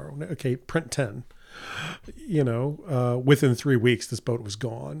again tomorrow. Okay, print 10. Within 3 weeks, this boat was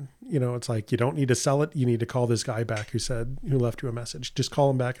gone. It's like, you don't need to sell it. You need to call this guy back who left you a message. Just call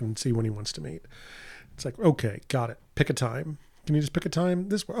him back and see when he wants to meet. It's like, okay, got it. Pick a time. Can you just pick a time?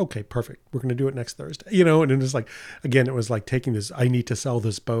 Okay, perfect. We're going to do it next Thursday. And it's like, again, it was like taking this, I need to sell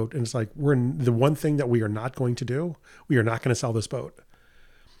this boat. And it's like, the one thing that we are not going to do, we are not going to sell this boat.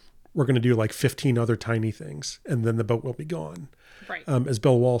 We're going to do like 15 other tiny things, and then the boat will be gone. Right. As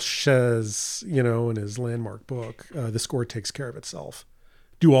Bill Walsh says, in his landmark book, the score takes care of itself.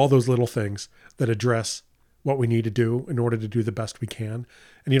 Do all those little things that address what we need to do in order to do the best we can.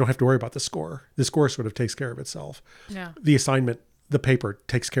 And you don't have to worry about the score. The score sort of takes care of itself. Yeah. The assignment, the paper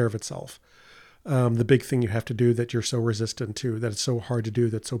takes care of itself. The big thing you have to do that you're so resistant to, that it's so hard to do,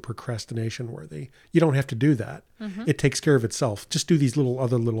 that's so procrastination worthy. You don't have to do that. Mm-hmm. It takes care of itself. Just do these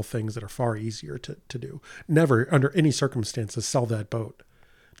other little things that are far easier to do. Never, under any circumstances, sell that boat.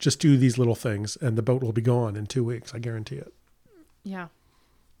 Just do these little things, and the boat will be gone in 2 weeks. I guarantee it. Yeah.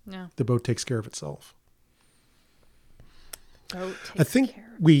 Yeah. The boat takes care of itself. I think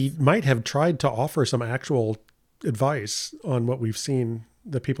we might have tried to offer some actual advice on what we've seen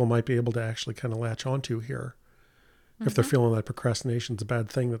that people might be able to actually kind of latch onto here, if they're feeling that procrastination is a bad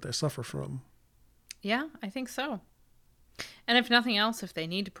thing that they suffer from. Yeah, I think so. And if nothing else, if they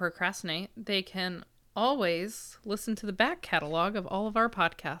need to procrastinate, they can always listen to the back catalog of all of our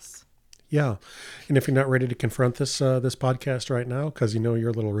podcasts. Yeah. And if you're not ready to confront this podcast right now, because you're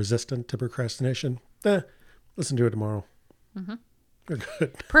a little resistant to procrastination, listen to it tomorrow. Mm-hmm. You're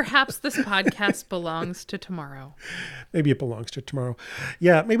good. Perhaps this podcast belongs to tomorrow. Maybe it belongs to tomorrow.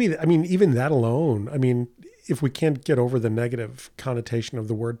 Yeah, maybe. Even that alone. If we can't get over the negative connotation of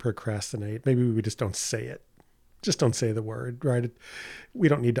the word procrastinate, maybe we just don't say it. Just don't say the word, right? We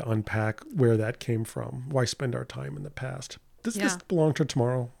don't need to unpack where that came from. Why spend our time in the past? Does this belong to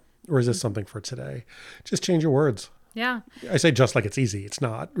tomorrow? Or is this something for today? Just change your words. Yeah. I say just like it's easy. It's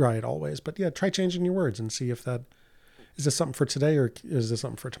not, right, always. But yeah, try changing your words and see if that... Is this something for today, or is this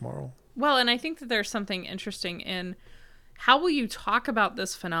something for tomorrow? Well, and I think that there's something interesting in how will you talk about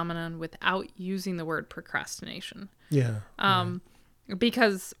this phenomenon without using the word procrastination? Yeah.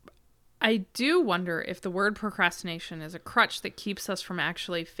 Because I do wonder if the word procrastination is a crutch that keeps us from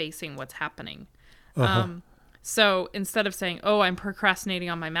actually facing what's happening. Uh-huh. So instead of saying, oh, I'm procrastinating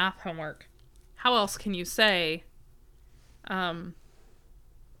on my math homework, how else can you say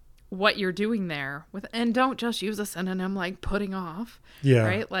what you're doing there and don't just use a synonym like putting off. Yeah.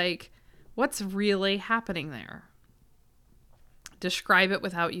 Right? Like, what's really happening there? Describe it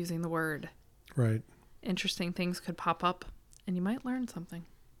without using the word. Right. Interesting things could pop up and you might learn something.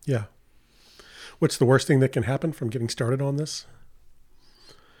 Yeah. What's the worst thing that can happen from getting started on this?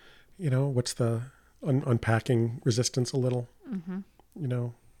 What's the unpacking resistance a little? Mm-hmm.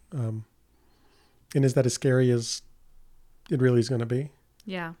 And is that as scary as it really is going to be?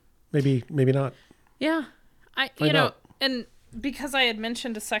 Yeah. Maybe not. Yeah. And because I had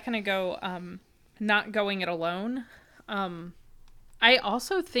mentioned a second ago, not going it alone. I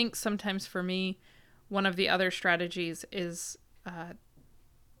also think sometimes for me, one of the other strategies is,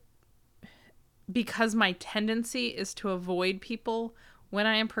 because my tendency is to avoid people when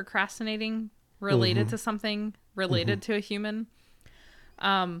I am procrastinating related to something related to a human.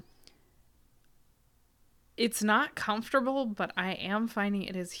 It's not comfortable, but I am finding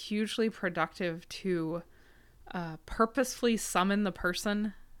it is hugely productive to purposefully summon the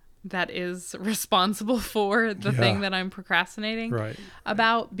person that is responsible for the thing that I'm procrastinating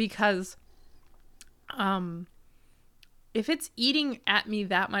about, because if it's eating at me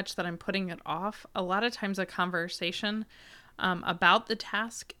that much that I'm putting it off, a lot of times a conversation about the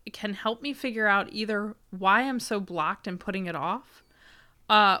task can help me figure out either why I'm so blocked and putting it off,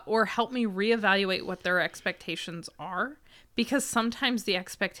 or help me reevaluate what their expectations are, because sometimes the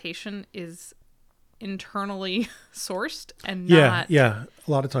expectation is internally sourced and not a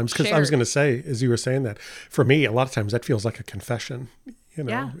lot of times, because I was going to say, as you were saying that, for me a lot of times that feels like a confession.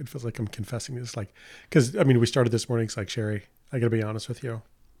 It feels like I'm confessing this, like, because we started this morning, it's like, Sherry, I gotta be honest with you,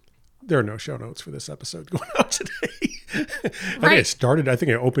 there are no show notes for this episode going out today. I think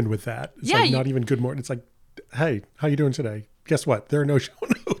I opened with that. It's not even good morning. It's like, hey, how you doing today? Guess what? There are no show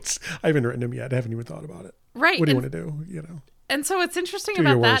notes. I haven't written them yet. I haven't even thought about it. Right. What do you want to do? And so it's interesting do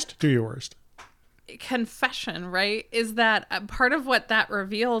about your that. Worst. Do your worst. Confession, right? Is that part of what that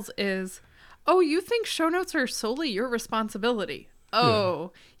reveals is, oh, you think show notes are solely your responsibility.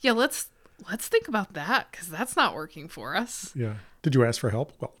 Oh, yeah, let's think about that, because that's not working for us. Yeah. Did you ask for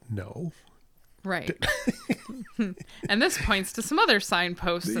help? Well, no. Right. And this points to some other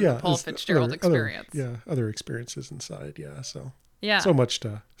signposts in the Paul Fitzgerald experience. Other experiences inside. Yeah. So. Yeah. So much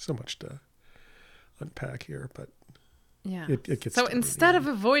to unpack here, but Yeah. it gets So done instead in of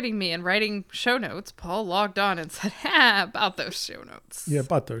the end. avoiding me and writing show notes, Paul logged on and said, about those show notes. Yeah,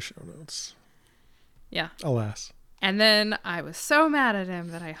 about those show notes. Yeah. Alas. And then I was so mad at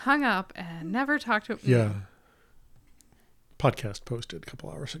him that I hung up and never talked to him. Yeah. Podcast posted a couple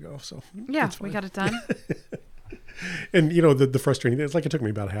hours ago, so Yeah, it's we fine. got it done. And you know the frustrating thing, it's like it took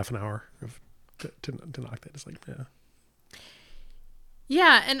me about half an hour to knock that. It's like, yeah.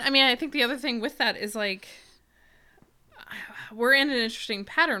 Yeah, and I mean, I think the other thing with that is like we're in an interesting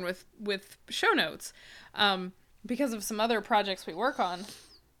pattern with show notes because of some other projects we work on,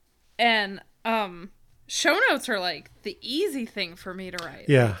 and show notes are like the easy thing for me to write.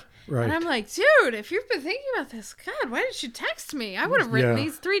 Yeah, right. And I'm like, dude, if you've been thinking about this, God, why didn't you text me? I would have written Yeah.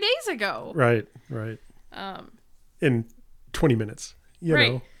 these 3 days ago. Right. In 20 minutes, you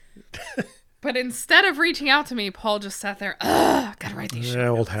Right. know. But instead of reaching out to me, Paul just sat there, gotta write these show Yeah,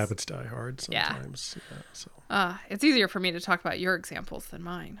 old notes. habits die hard sometimes. Yeah. So. It's easier for me to talk about your examples than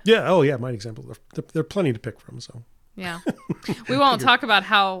mine. Yeah. Oh, yeah. My example. There are plenty to pick from. So. Yeah. We won't talk about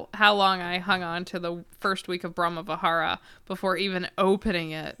how long I hung on to the first week of Brahma Vihara before even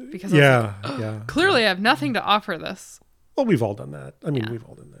opening it. Because I was like, Yeah. clearly I have nothing to offer this. Well, we've all done that. I mean, Yeah. we've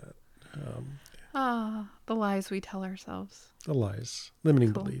all done that. The lies we tell ourselves. The lies,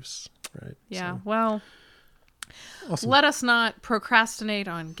 limiting Cool. beliefs. Right. Yeah. So, Well, awesome. let us not procrastinate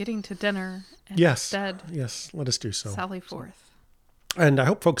on getting to dinner and Yes. instead Yes. Let us do so. sally forth. And I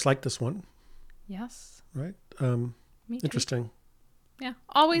hope folks like this one. Yes. Right. Me too. Interesting. Yeah.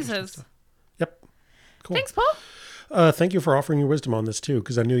 Always Interesting is. stuff. Yep. Cool. Thanks, Paul. Thank you for offering your wisdom on this too,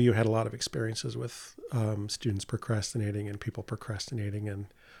 because I knew you had a lot of experiences with students procrastinating and people procrastinating, and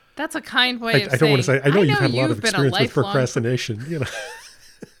That's a kind way of I don't want to saying, say I know you've had a lot of been experience with lifelong procrastination. You know,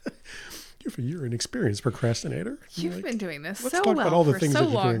 you're an experienced procrastinator. You've Like, been doing this let's so talk well about all the for things so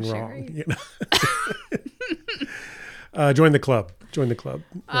that you're long, doing Sherry. wrong. You know? Join the club. Join the club.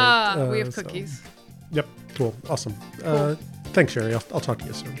 Right? We have so- cookies. Yep. Cool. Awesome. Cool. Thanks, Sherry. I'll talk to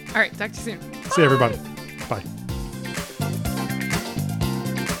you soon. All right. Talk to you soon. See you, everybody. Bye.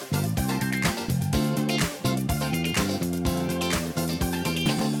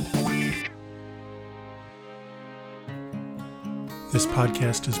 This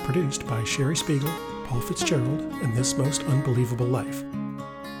podcast is produced by Sherry Spiegel, Paul Fitzgerald, and This Most Unbelievable Life.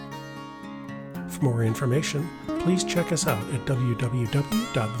 For more information, please check us out at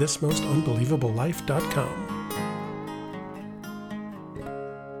www.thismostunbelievablelife.com.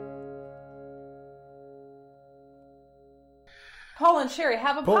 Paul and Sherry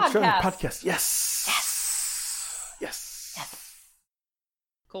have a podcast. Podcast. Yes. Yes. Yes.